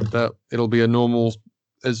 you know, it'll be a normal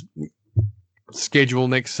as schedule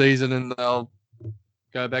next season, and they'll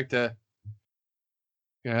go back to,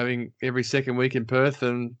 you know, having every second week in Perth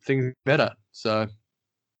and things better. So,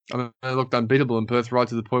 I mean, they looked unbeatable in Perth right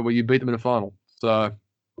to the point where you beat them in a final. So,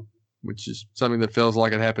 which is something that feels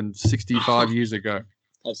like it happened 65 years ago.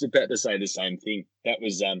 I was about to say the same thing. That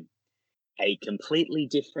was a completely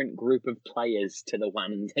different group of players to the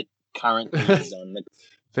one that currently is on the.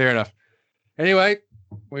 Fair enough. Anyway,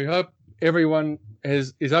 we hope everyone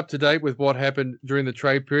is up to date with what happened during the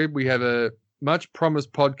trade period. We have a much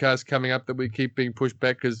promised podcast coming up that we keep being pushed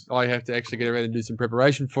back because I have to actually get around and do some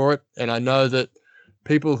preparation for it. And I know that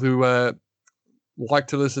people who like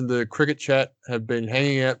to listen to cricket chat have been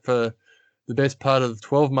hanging out for the best part of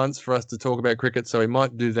 12 months for us to talk about cricket. So we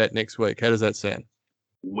might do that next week. How does that sound?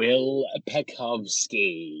 Will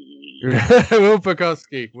Pekovsky. Will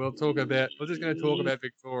Pekovsky. We're just going to talk about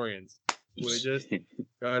Victorians. We're just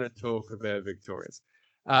going to talk about Victorians.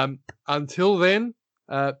 Until then,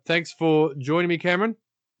 thanks for joining me, Cameron.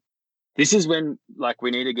 This is when, like,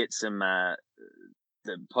 we need to get some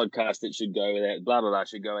the podcast that should go without blah blah blah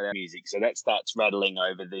should go without music. So that starts rattling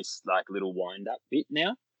over this like little wind up bit now.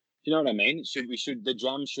 Do you know what I mean? The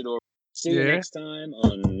drums should all see you next time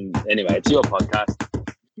on. Anyway, it's your podcast.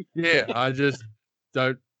 Yeah, I just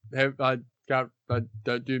don't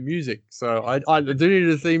do music, so I do need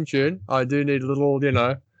a theme tune. I do need a little, you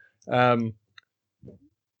know,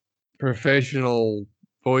 professional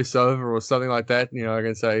voiceover or something like that. You know, I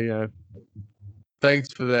can say, you know,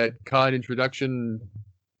 thanks for that kind introduction,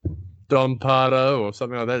 Don Pardo, or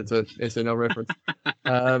something like that. It's a SNL reference.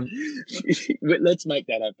 Let's make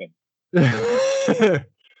that happen.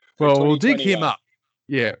 Well, we'll dig him up.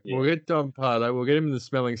 Yeah, we'll get Don Pardo. We'll get him in the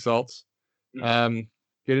smelling salts. Get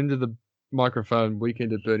into the microphone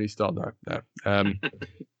weekend at Bernie style. No.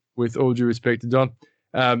 With all due respect to Don,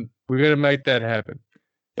 we're going to make that happen.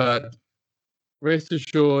 But rest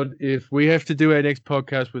assured, if we have to do our next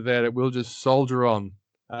podcast without it, we'll just soldier on.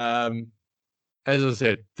 As I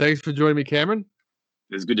said, thanks for joining me, Cameron.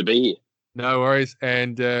 It's good to be here. No worries.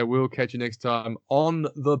 And we'll catch you next time on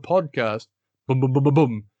the podcast. Boom, boom, boom, boom,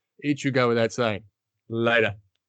 boom. Each you go without saying. Later.